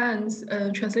fans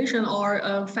translation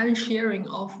or fan sharing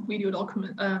of video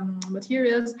document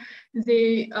materials.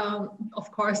 They,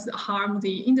 of course, harm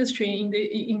the industry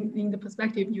in the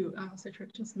perspective you,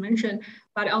 Cedric, just mentioned.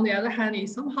 But on the other hand, it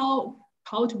somehow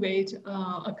cultivate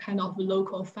a kind of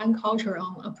local fan culture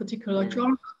on a particular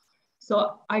genre.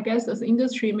 So I guess as an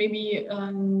industry, maybe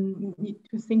need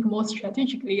to think more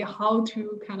strategically how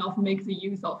to kind of make the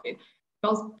use of it.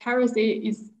 Because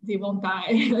piracy they won't die.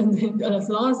 And as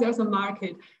long as there's a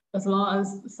market, as long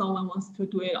as someone wants to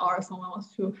do it, or someone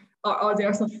wants to, or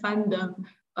there's a fandom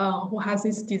who has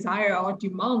this desire or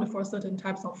demand for certain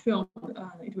types of film,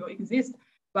 it will exist.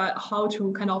 But how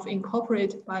to kind of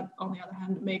incorporate, but on the other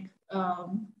hand, make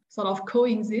sort of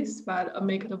coexist, but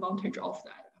make advantage of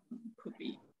that could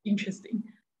be interesting.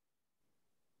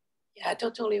 Yeah, I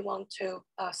totally want to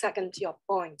second your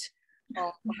point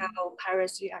on how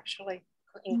piracy actually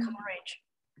could encourage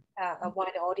a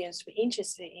wider audience to be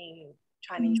interested in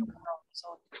Chinese films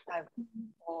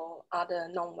or other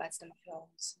non-Western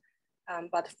films.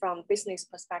 But from business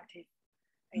perspective,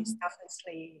 it's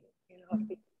definitely a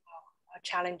bit a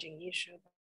challenging issue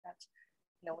that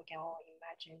we can all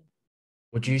imagine.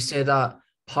 Would you say that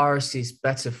piracy is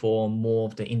better for more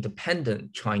of the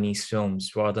independent Chinese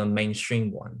films rather than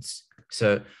mainstream ones?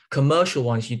 So commercial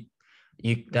ones,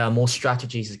 there are more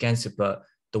strategies against it, but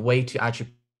the way to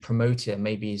actually promote it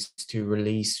maybe is to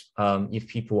release, if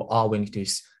people are willing to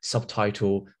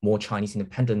subtitle more Chinese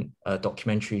independent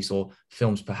documentaries or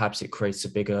films, perhaps it creates a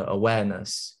bigger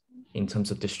awareness in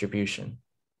terms of distribution.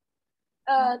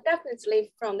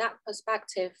 Definitely from that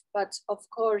perspective, but of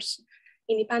course,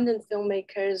 independent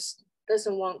filmmakers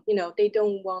they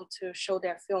don't want to show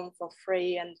their film for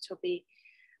free and to be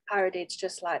pirated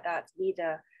just like that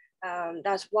either.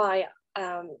 That's why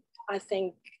I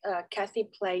think Kathy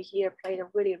here played a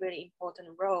really, really important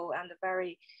role, and a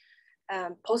very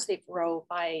positive role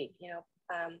by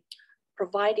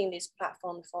providing this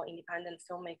platform for independent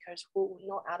filmmakers who would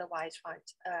not otherwise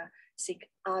seek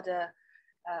other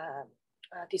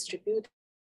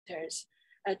distributors.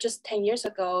 Just 10 years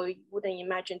ago, you wouldn't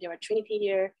imagine there were Trinity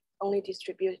here, only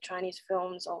distribute Chinese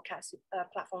films, or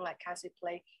platform like Cassie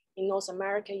Play. In North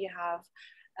America, you have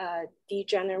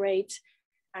Degenerate,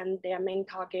 and their main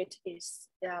target is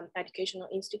educational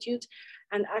institute.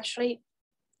 And actually,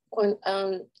 when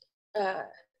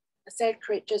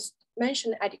Secretary just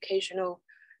mentioned educational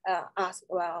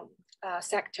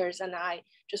sectors, and I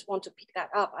just want to pick that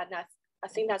up. And I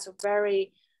think that's a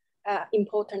very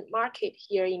important market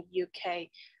here in the UK,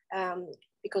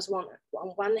 because on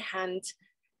one hand,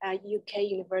 UK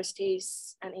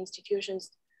universities and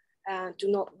institutions do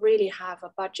not really have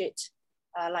a budget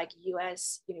like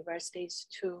US universities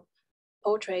to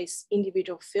portray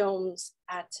individual films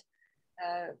at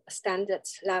a standard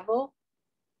level.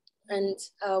 And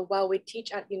while we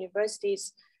teach at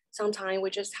universities, sometimes we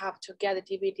just have to get the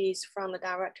DVDs from the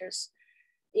directors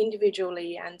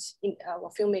individually, and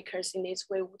filmmakers in this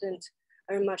way wouldn't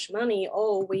earn much money,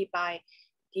 or we buy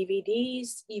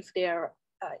DVDs if they're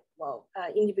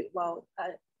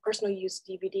personal use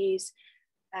DVDs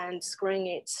and screen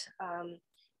it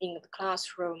in the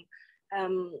classroom.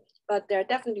 But there are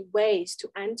definitely ways to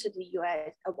enter the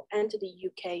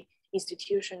UK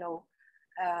institutional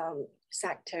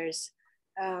sectors.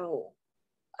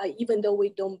 Even though we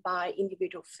don't buy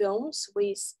individual films,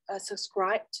 we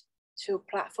subscribe to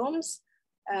platforms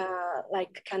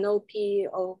like Canopy,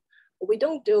 or we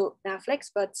don't do Netflix,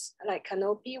 but like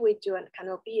Canopy, we do a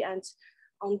Canopy, and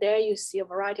on there you see a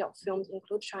variety of films,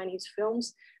 include Chinese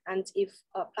films. And if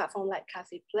a platform like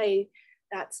Cathay Play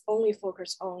that's only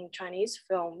focused on Chinese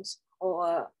films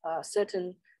or a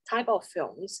certain type of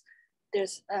films,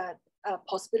 there's a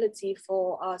possibility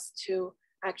for us to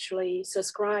actually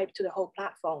subscribe to the whole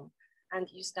platform and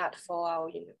use that for our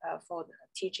for the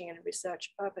teaching and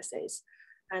research purposes.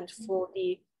 And for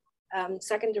the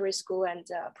secondary school and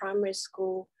primary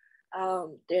school,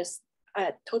 there's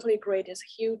I totally agree, there's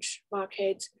a huge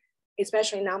market,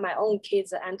 especially now my own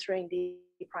kids are entering the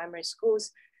primary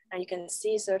schools, and you can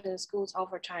see certain schools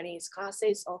offer Chinese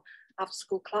classes or after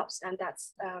school clubs, and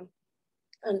that's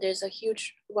and there's a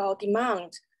huge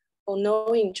demand for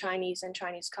knowing Chinese and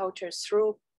Chinese cultures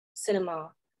through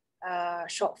cinema,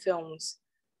 short films,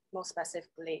 more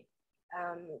specifically.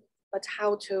 But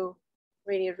how to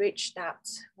really reach that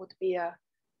would be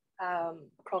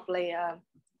probably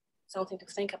something to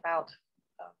think about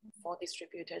for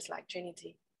distributors like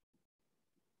Trinity.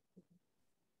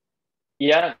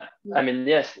 Yeah, I mean,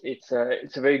 yes, it's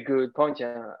a very good point.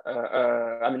 Yeah,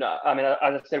 I mean, as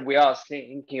I said, we are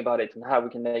thinking about it and how we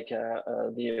can make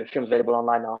the films available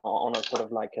online on a sort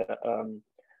of like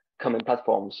common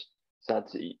platforms, so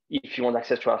that if you want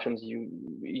access to our films,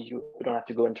 you don't have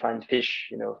to go and try and fish,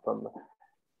 from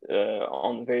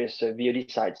on various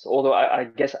VOD sites. Although I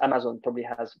guess Amazon probably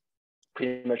has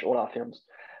pretty much all our films,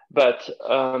 but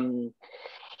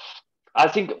I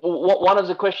think one of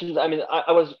the questions, I mean,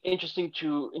 I was interested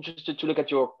to look at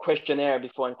your questionnaire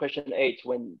before, in question 8,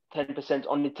 when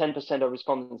only 10% of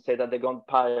respondents say that they're going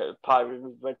to pirate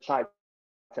websites,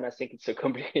 and I think it's a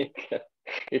complete,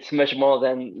 it's much more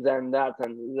than that,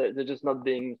 and they're just not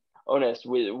being honest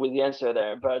with the answer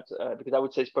there. But because I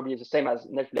would say it's probably the same as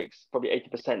Netflix, probably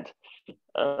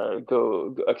 80%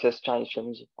 go access Chinese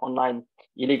films online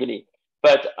illegally.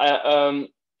 But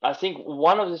I think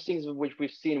one of the things which we've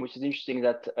seen, which is interesting,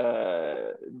 that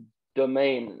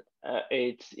domain,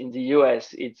 it's in the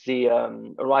US, it's the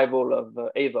arrival of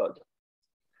AVOD,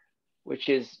 which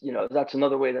is, that's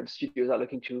another way that studios are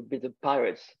looking to beat the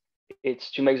pirates.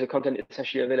 It's to make the content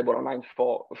essentially available online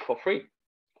for free,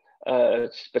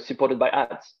 but supported by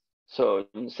ads. So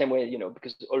in the same way,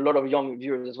 because a lot of young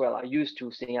viewers as well are used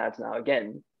to seeing ads now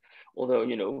again, although,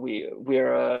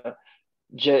 we're a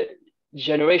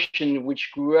generation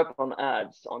which grew up on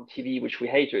ads on TV, which we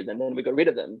hated, and then we got rid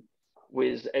of them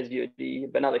with SVOD,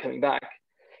 but now they're coming back.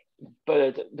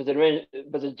 But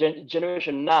the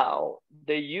generation now,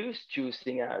 they're used to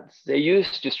seeing ads. They're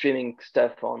used to streaming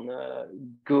stuff on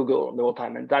Google the whole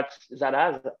time, and that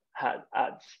has had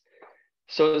ads.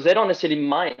 So they don't necessarily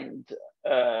mind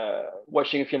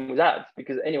watching a film with ads,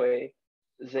 because anyway,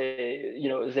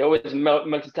 they're always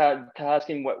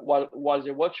multitasking while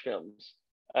they watch films.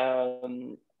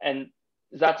 And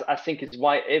that, I think, is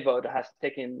why AVOD has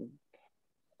taken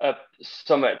up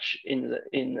so much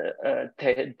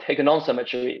taken on so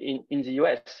much in the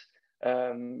US,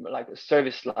 like a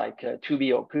service like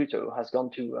Tubi or Pluto has gone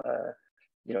to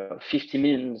 50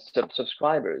 million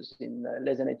subscribers in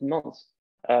less than 18 months.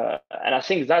 And I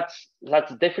think that's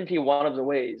definitely one of the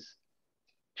ways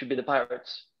to be the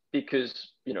pirates,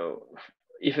 because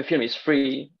if a film is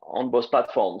free on both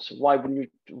platforms, why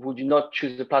would you not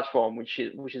choose a platform which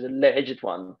is a legit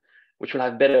one, which will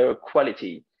have better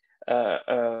quality,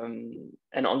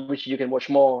 and on which you can watch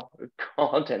more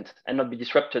content and not be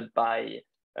disrupted by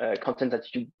content that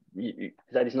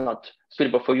that is not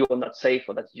suitable for you or not safe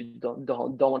or that you don't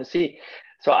want to see.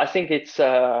 So I think it's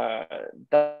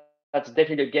that's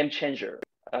definitely a game changer.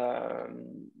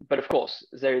 But of course,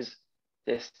 there's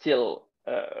still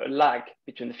a lag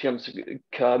between the films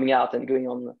coming out and going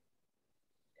on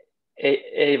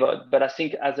AVOD. But I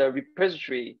think as a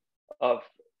repository of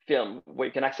film where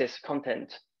you can access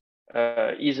content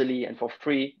easily and for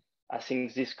free, I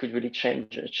think this could really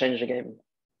change the game.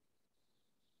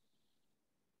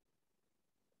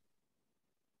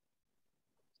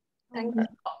 Thank you.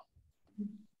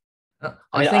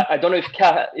 I don't know if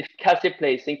Cassie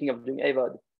is thinking of doing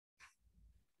AVOD.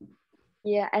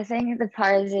 Yeah, I think the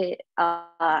piracy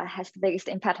has the biggest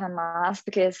impact on us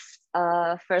because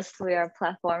first we are a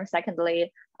platform,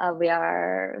 secondly we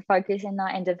are focusing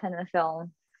on independent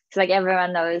film. So like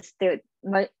everyone knows,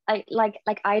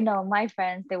 I know my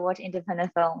friends, they watch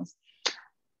independent films,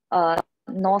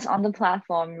 not on the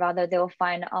platform, rather they will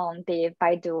find on the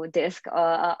Baidu disc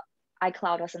or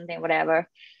iCloud or something, whatever.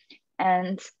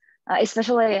 And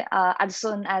especially as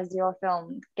soon as your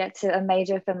film gets to a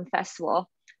major film festival,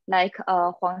 like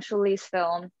Huang Shuli's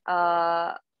film,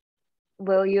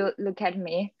 Will You Look at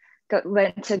Me,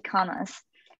 went to Cannes.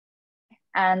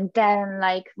 And then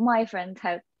like my friend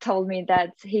had told me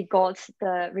that he got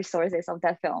the resources of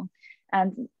that film.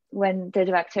 And when the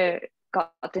director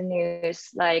got the news,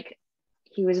 like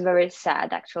he was very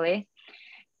sad actually.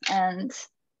 And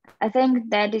I think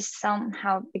that is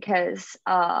somehow because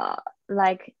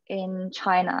like in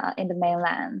China, in the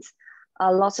mainland,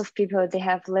 lots of people, they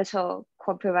have little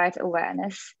copyright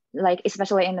awareness, like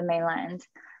especially in the mainland,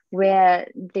 where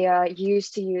they are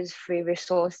used to use free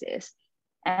resources.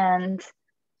 And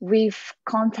we've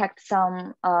contacted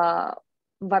some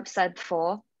website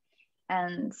before,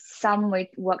 and some we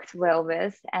worked well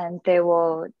with, and they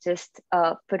will just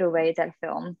put away that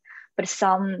film. But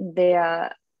some, they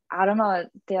are, I don't know,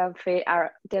 they're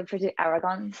pretty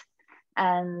arrogant,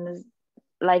 and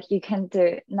like you can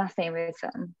do nothing with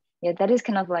them. Yeah, that is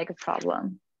kind of like a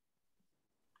problem.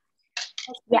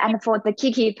 Yeah, and for the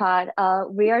Kiki part,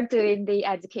 we are doing the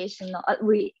educational.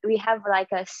 We have like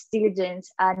a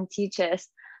students and teachers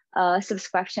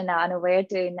subscription now, and we're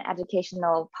doing the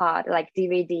educational part like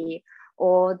DVD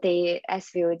or the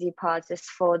SVOD part just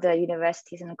for the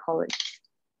universities and colleges.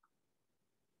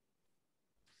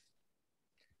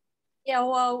 Yeah,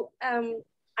 well,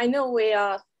 I know we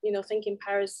are, thinking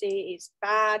piracy is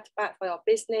bad for your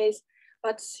business,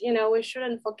 but, we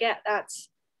shouldn't forget that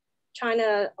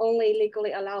China only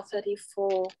legally allows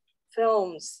 34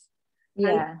 films in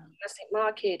the domestic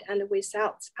market, and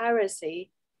without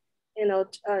piracy,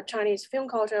 Chinese film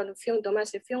culture and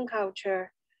domestic film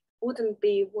culture wouldn't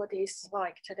be what is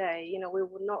like today. We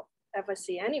would not ever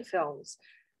see any films,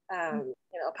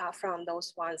 apart from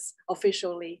those ones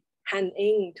officially hand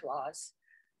in to us.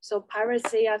 So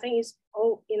piracy, I think, is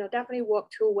definitely work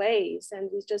two ways, and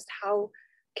it's just how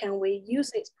can we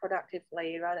use it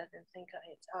productively rather than think of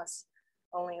it as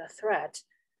only a threat.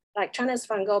 Like China's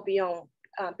Van Gogh beyond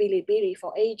Bilibili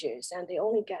for ages, and they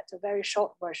only get a very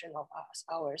short version of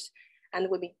ours, and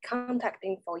we've been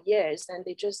contacting for years, and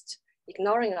they just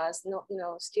ignoring us, not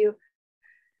still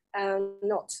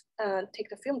not take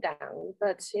the film down.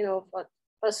 But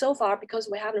but so far, because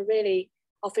we haven't really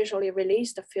officially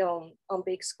released the film on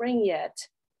big screen yet,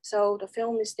 so the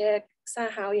film is there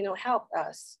somehow help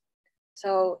us.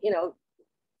 So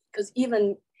because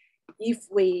even if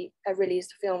we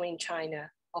released the film in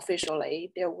China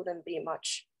officially, there wouldn't be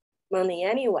much money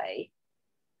anyway.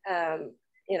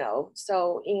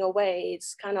 So in a way,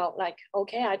 it's kind of like,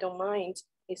 okay, I don't mind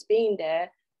it's being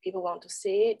there. People want to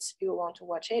see it, people want to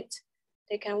watch it,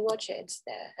 they can watch it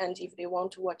there. And if they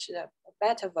want to watch a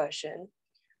better version,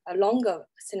 a longer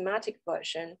cinematic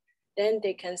version, then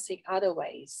they can seek other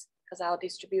ways, because our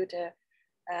distributor,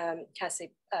 Cat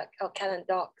and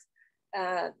Dog,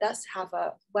 does have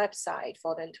a website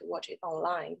for them to watch it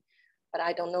online. But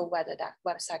I don't know whether that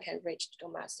website can reach the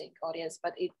domestic audience,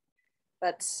 but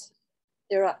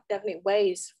there are definitely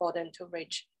ways for them to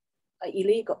reach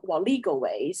legal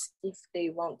ways if they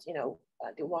want,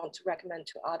 they want to recommend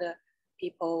to other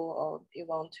people, or they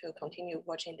want to continue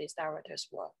watching this director's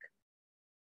work.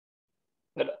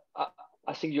 But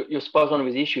I think you're spot on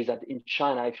with the issue that in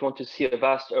China, if you want to see a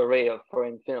vast array of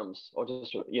foreign films, or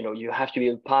just, you have to be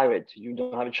a pirate. You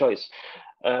don't have a choice.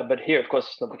 But here, of course,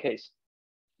 it's not the case.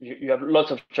 You have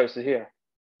lots of choices here.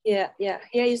 Yeah.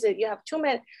 Here is it. You have too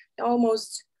many,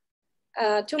 almost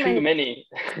too many.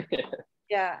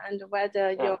 Yeah, and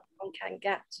whether your film can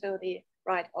get to the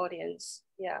right audience.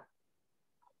 Yeah.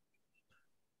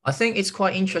 I think it's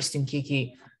quite interesting,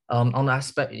 Kiki, on the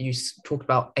aspect you talked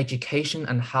about education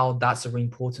and how that's a really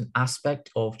important aspect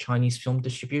of Chinese film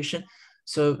distribution.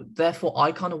 So therefore,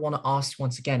 I kind of want to ask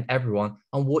once again, everyone,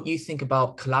 on what you think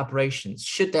about collaborations.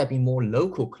 Should there be more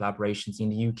local collaborations in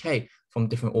the UK from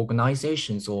different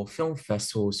organizations or film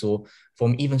festivals or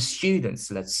from even students,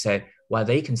 let's say, where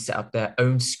they can set up their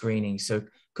own screening? So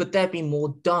could there be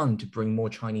more done to bring more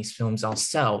Chinese films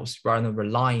ourselves rather than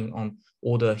relying on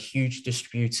all the huge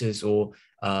distributors or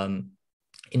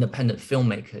independent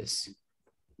filmmakers?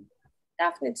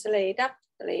 Definitely.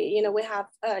 We have,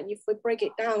 if we break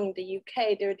it down, the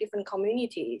UK, there are different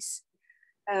communities,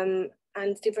 and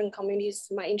different communities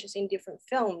might interest in different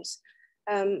films.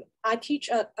 I teach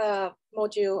a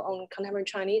module on contemporary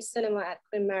Chinese cinema at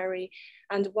Queen Mary,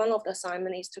 and one of the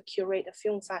assignments is to curate a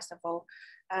film festival.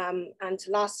 And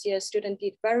last year, students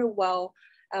did very well.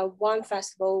 One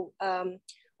festival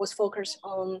was focused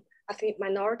on, I think,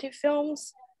 minority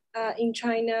films in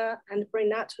China, and bring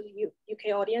that to the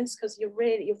UK audience, because you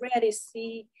rarely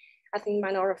see, I think,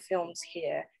 minority films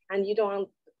here. And you don't,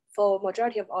 for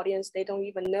majority of audience, they don't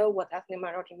even know what ethnic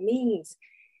minority means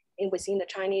within the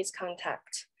Chinese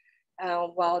context.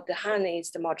 While the Han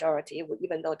is the majority,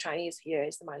 even though Chinese here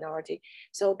is the minority.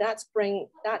 So that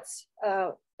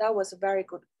was a very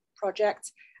good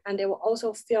project. And there were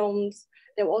also films,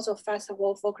 there were also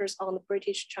festival focused on the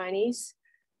British Chinese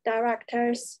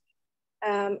directors.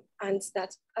 And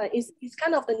that's it's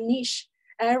kind of the niche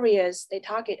areas they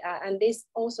target at, and this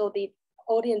also the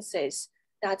audiences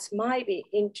that might be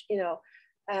in,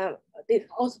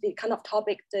 also the kind of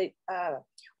topic the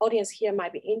audience here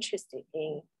might be interested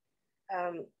in.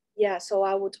 Yeah, so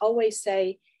I would always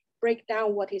say, break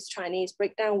down what is Chinese,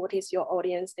 break down what is your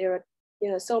audience. There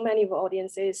are so many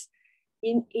audiences.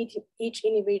 In each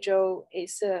individual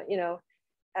is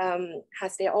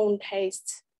has their own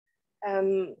tastes.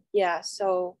 Yeah,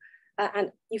 so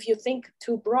and if you think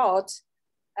too broad,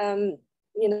 the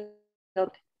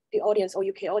audience or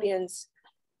UK audience,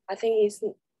 I think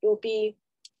it will be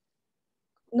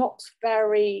not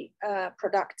very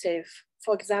productive.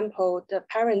 For example, the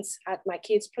parents at my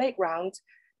kids' playground,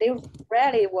 they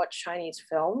rarely watch Chinese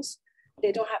films.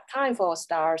 They don't have time for a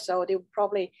star, so they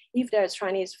probably, if there's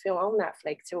Chinese film on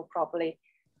Netflix, they will probably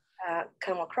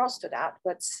come across to that.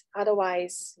 But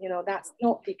otherwise, that's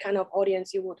not the kind of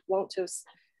audience you would want to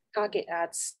target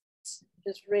at.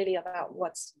 It's really about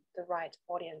what's the right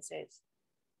audience is.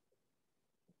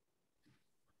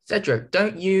 Cedric,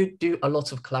 don't you do a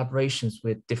lot of collaborations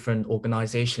with different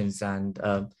organizations and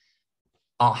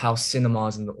art house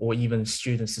cinemas or even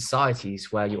student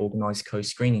societies where you organize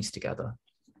co-screenings together?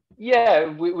 Yeah,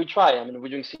 we try. I mean, we're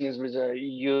doing things with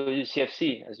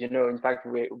UCFC, as you know. In fact,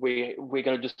 we're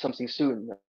going to do something soon.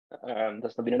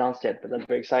 That's not been announced yet, but that's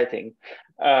very exciting.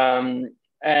 We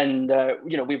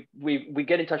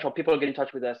get in touch, or people get in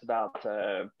touch with us about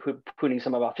putting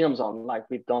some of our films on. Like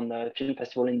we've done a film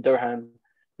festival in Durham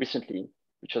recently,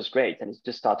 which was great, and it's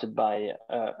just started by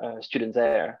students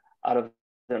there out of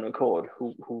their own accord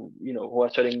who are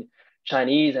studying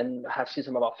Chinese and have seen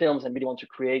some of our films and really want to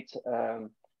create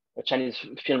a Chinese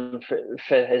film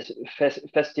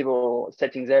festival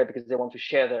setting there because they want to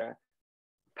share their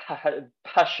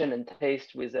passion and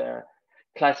taste with their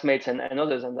classmates and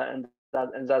others, and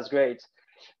that's great.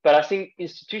 But I think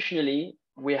institutionally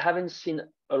we haven't seen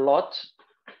a lot,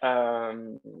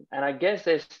 and I guess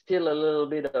there's still a little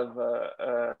bit of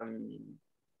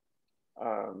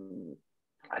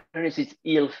I don't know if it's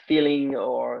ill feeling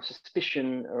or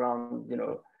suspicion around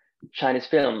Chinese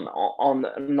film. On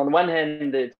one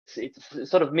hand, it's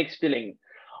sort of mixed feeling,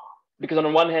 because on the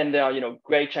one hand there are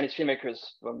great Chinese filmmakers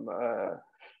from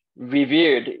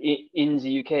revered in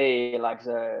the UK, like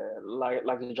the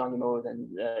Zhang Yimou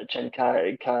and Chen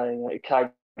Kaige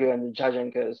and the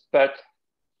Zhang, but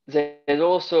there's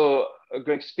also a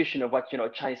great suspicion of what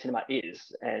Chinese cinema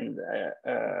is, and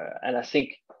I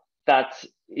think that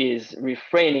is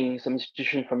refraining some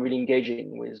institutions from really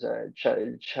engaging with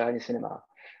Chinese cinema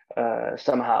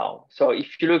somehow. So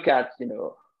if you look at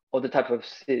all the type of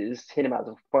cinemas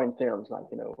of foreign films, like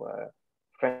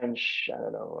French, I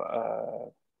don't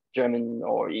know, German,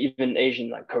 or even Asian,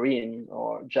 like Korean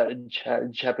or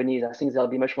Japanese, I think they'll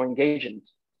be much more engaging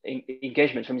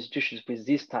engagement from institutions with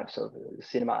these types of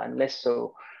cinema, and less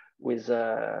so with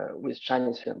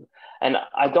Chinese film. And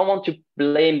I don't want to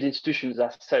blame the institutions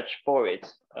as such for it.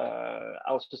 I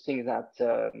also think that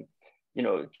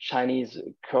Chinese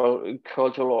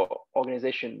cultural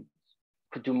organizations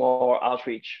could do more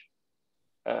outreach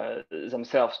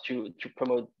themselves to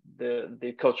promote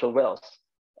the cultural wealth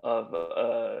of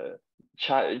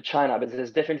China. But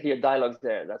there's definitely a dialogue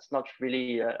there that's not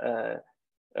really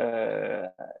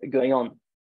going on.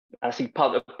 I think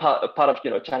part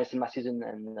of Chinese cinema season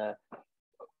and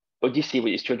Odyssey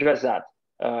is to address that.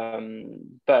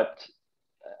 But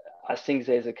I think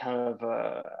there's a kind of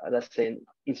let's say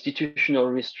institutional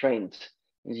restraint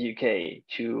in the UK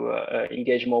to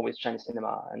engage more with Chinese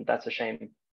cinema, and that's a shame.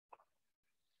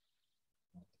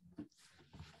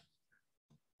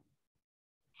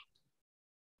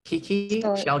 Kiki,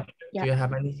 do you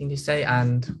have anything to say?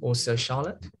 And also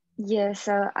Charlotte? Yeah,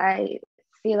 so I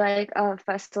feel like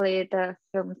firstly, the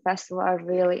film festival are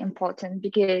really important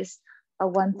because at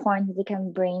one point they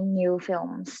can bring new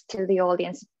films to the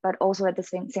audience, but also at the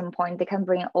same point, they can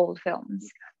bring old films,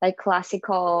 like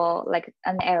classical, like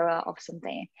an era of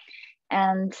something.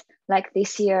 And like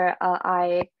this year,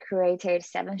 I created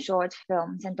 7 short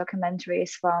films and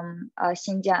documentaries from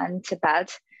Xinjiang and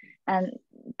Tibet. And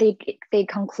they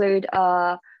conclude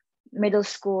middle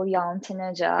school young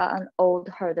teenager and old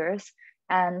herders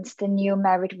and the new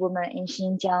married woman in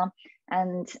Xinjiang.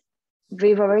 And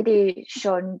we've already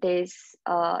shown these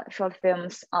short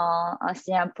films on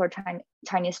Singapore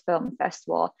Chinese Film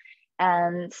Festival,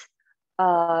 and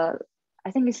I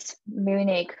think it's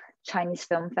Munich Chinese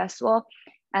Film Festival.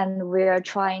 And we are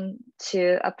trying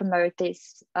to promote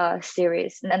this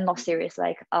series, and not series,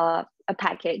 like a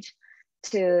package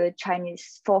to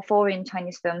foreign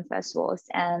Chinese film festivals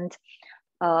and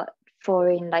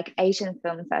foreign like Asian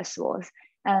film festivals.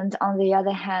 And on the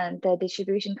other hand, the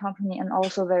distribution company are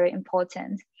also very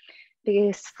important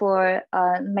because for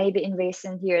maybe in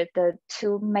recent years, the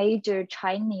 2 major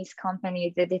Chinese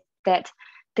companies that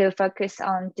they focus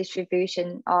on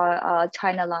distribution are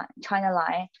China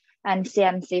Line and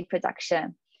CMC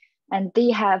Production, and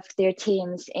they have their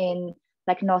teams in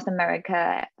like North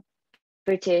America,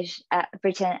 Britain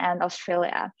and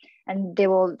Australia, and they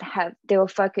will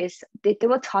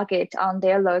target on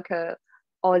their local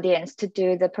audience to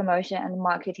do the promotion and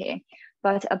marketing.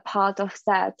 But a part of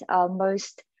that,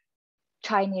 most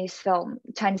Chinese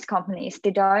companies,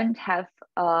 they don't have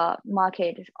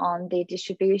market on the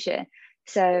distribution.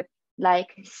 So like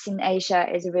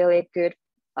CineAsia is a really good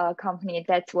company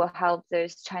that will help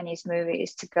those Chinese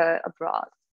movies to go abroad.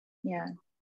 Yeah.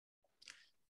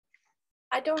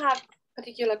 I don't have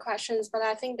particular questions, but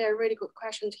I think there are really good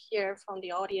questions here from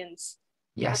the audience.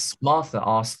 Yes, Martha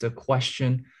asked a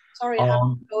question. Sorry, I have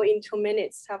to go in 2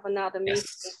 minutes, have another meeting.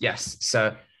 Yes.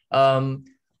 So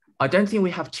I don't think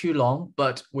we have too long,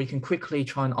 but we can quickly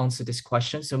try and answer this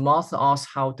question. So Martha asked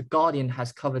how The Guardian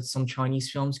has covered some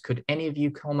Chinese films. Could any of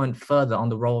you comment further on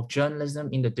the role of journalism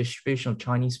in the distribution of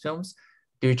Chinese films?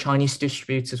 Do Chinese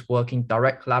distributors work in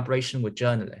direct collaboration with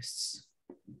journalists?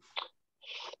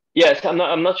 Yes, I'm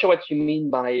not sure what you mean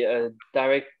by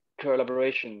direct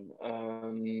collaboration.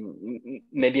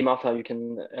 Maybe Martha, you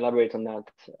can elaborate on that,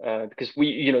 because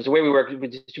the way we work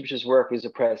with distributors work with the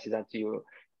press is that you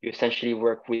essentially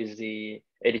work with the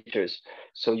editors.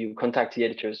 So you contact the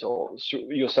editors or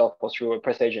yourself or through a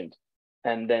press agent,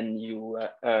 and then you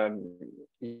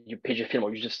pitch a film,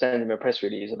 or you just send them a press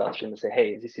release about film and say,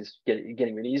 hey, this is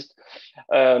getting released,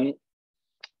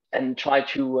 and try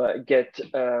to get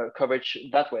coverage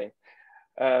that way.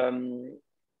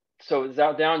 So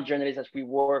there aren't journalists that we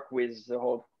work with the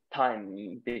whole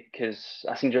time, because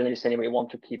I think journalists anyway want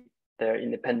to keep their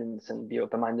independence and be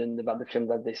open-minded about the film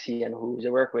that they see and who they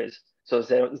work with. So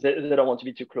they don't want to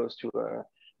be too close to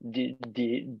the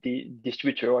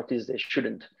distributor, or at least they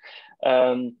shouldn't.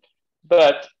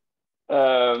 But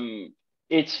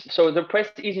so the press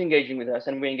is engaging with us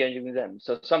and we're engaging with them.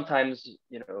 So sometimes,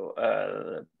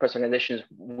 press organizations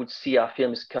would see our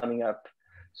films coming up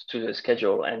to the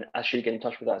schedule and actually get in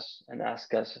touch with us and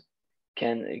ask us,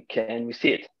 can we see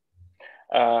it?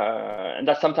 And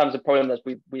that's sometimes a problem that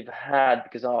we've had,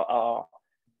 because our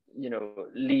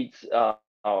leads, our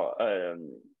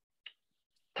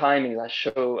timings are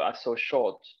so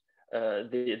short.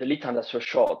 The lead times are so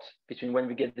short between when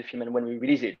we get the film and when we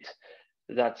release it,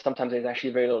 that sometimes there's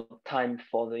actually very little time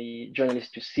for the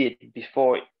journalists to see it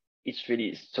before it's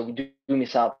released. So we do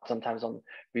miss out sometimes on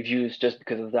reviews just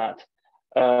because of that.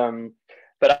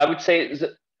 But I would say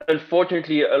that,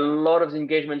 unfortunately, a lot of the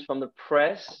engagement from the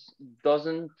press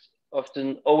doesn't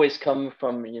often always come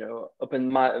from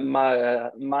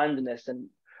open-mindedness and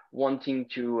wanting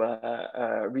to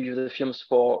review the films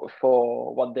for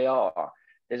what they are.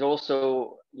 There's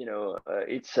also,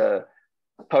 it's a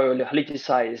probably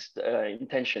politicized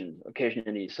intention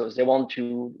occasionally. So they want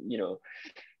to,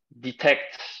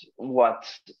 detect what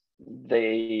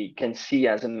they can see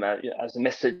as a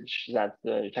message that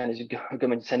the Chinese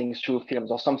government is sending through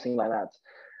films or something like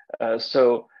that.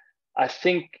 So I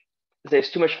think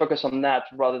there's too much focus on that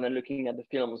rather than looking at the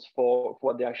films for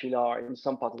what they actually are in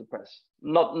some part of the press.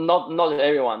 Not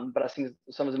everyone, but I think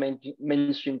some of the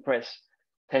mainstream press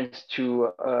tends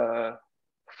to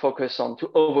over-focus on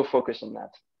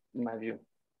that, in my view.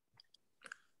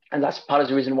 And that's part of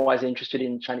the reason why they're interested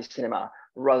in Chinese cinema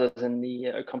rather than the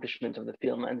accomplishment of the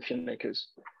film and filmmakers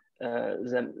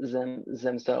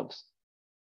themselves.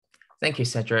 Thank you,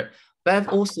 Cedric. Bev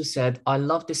also said, I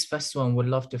love this festival and would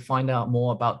love to find out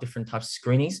more about different types of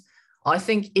screenings. I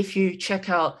think if you check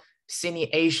out Cine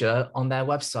Asia on their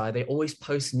website, they always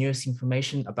post newest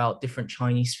information about different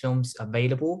Chinese films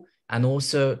available. And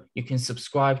also you can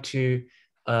subscribe to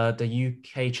the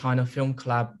UK China Film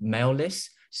Collab mail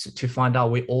list to find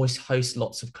out. We always host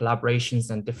lots of collaborations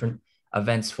and different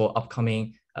events for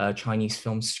upcoming Chinese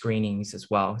film screenings as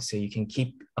well. So you can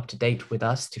keep up to date with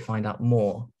us to find out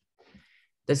more.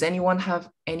 Does anyone have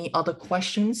any other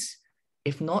questions?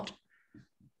 If not,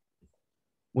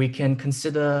 we can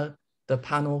consider the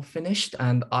panel finished.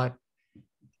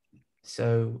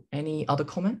 So any other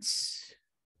comments?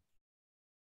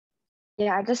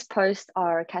 Yeah, I just post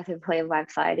our Cathay Play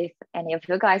website. If any of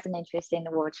you guys are interested in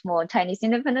watch more Chinese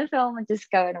independent film, just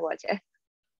go and watch it.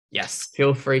 Yes,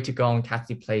 feel free to go on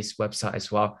Cathay Play's website as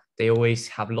well. They always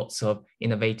have lots of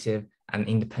innovative and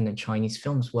independent Chinese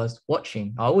films worth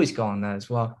watching. I always go on there as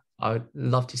well. I would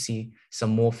love to see some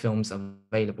more films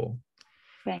available.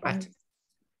 Right.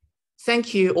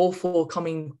 Thank you all for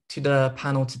coming to the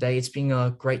panel today. It's been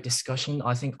a great discussion.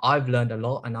 I think I've learned a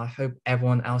lot, and I hope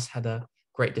everyone else had a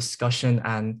great discussion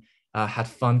and had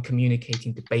fun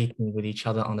communicating, debating with each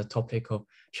other on the topic of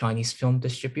Chinese film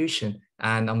distribution.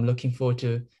 And I'm looking forward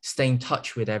to staying in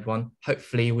touch with everyone.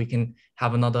 Hopefully we can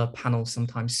have another panel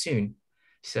sometime soon.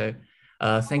 So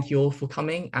thank you all for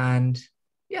coming, and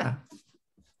yeah.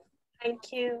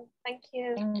 Thank you. Thank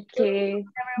you. Thank you.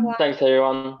 Everyone. Thanks,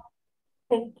 everyone.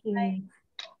 Thank you. Bye.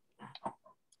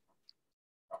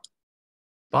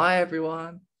 Bye,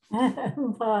 everyone.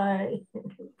 Bye.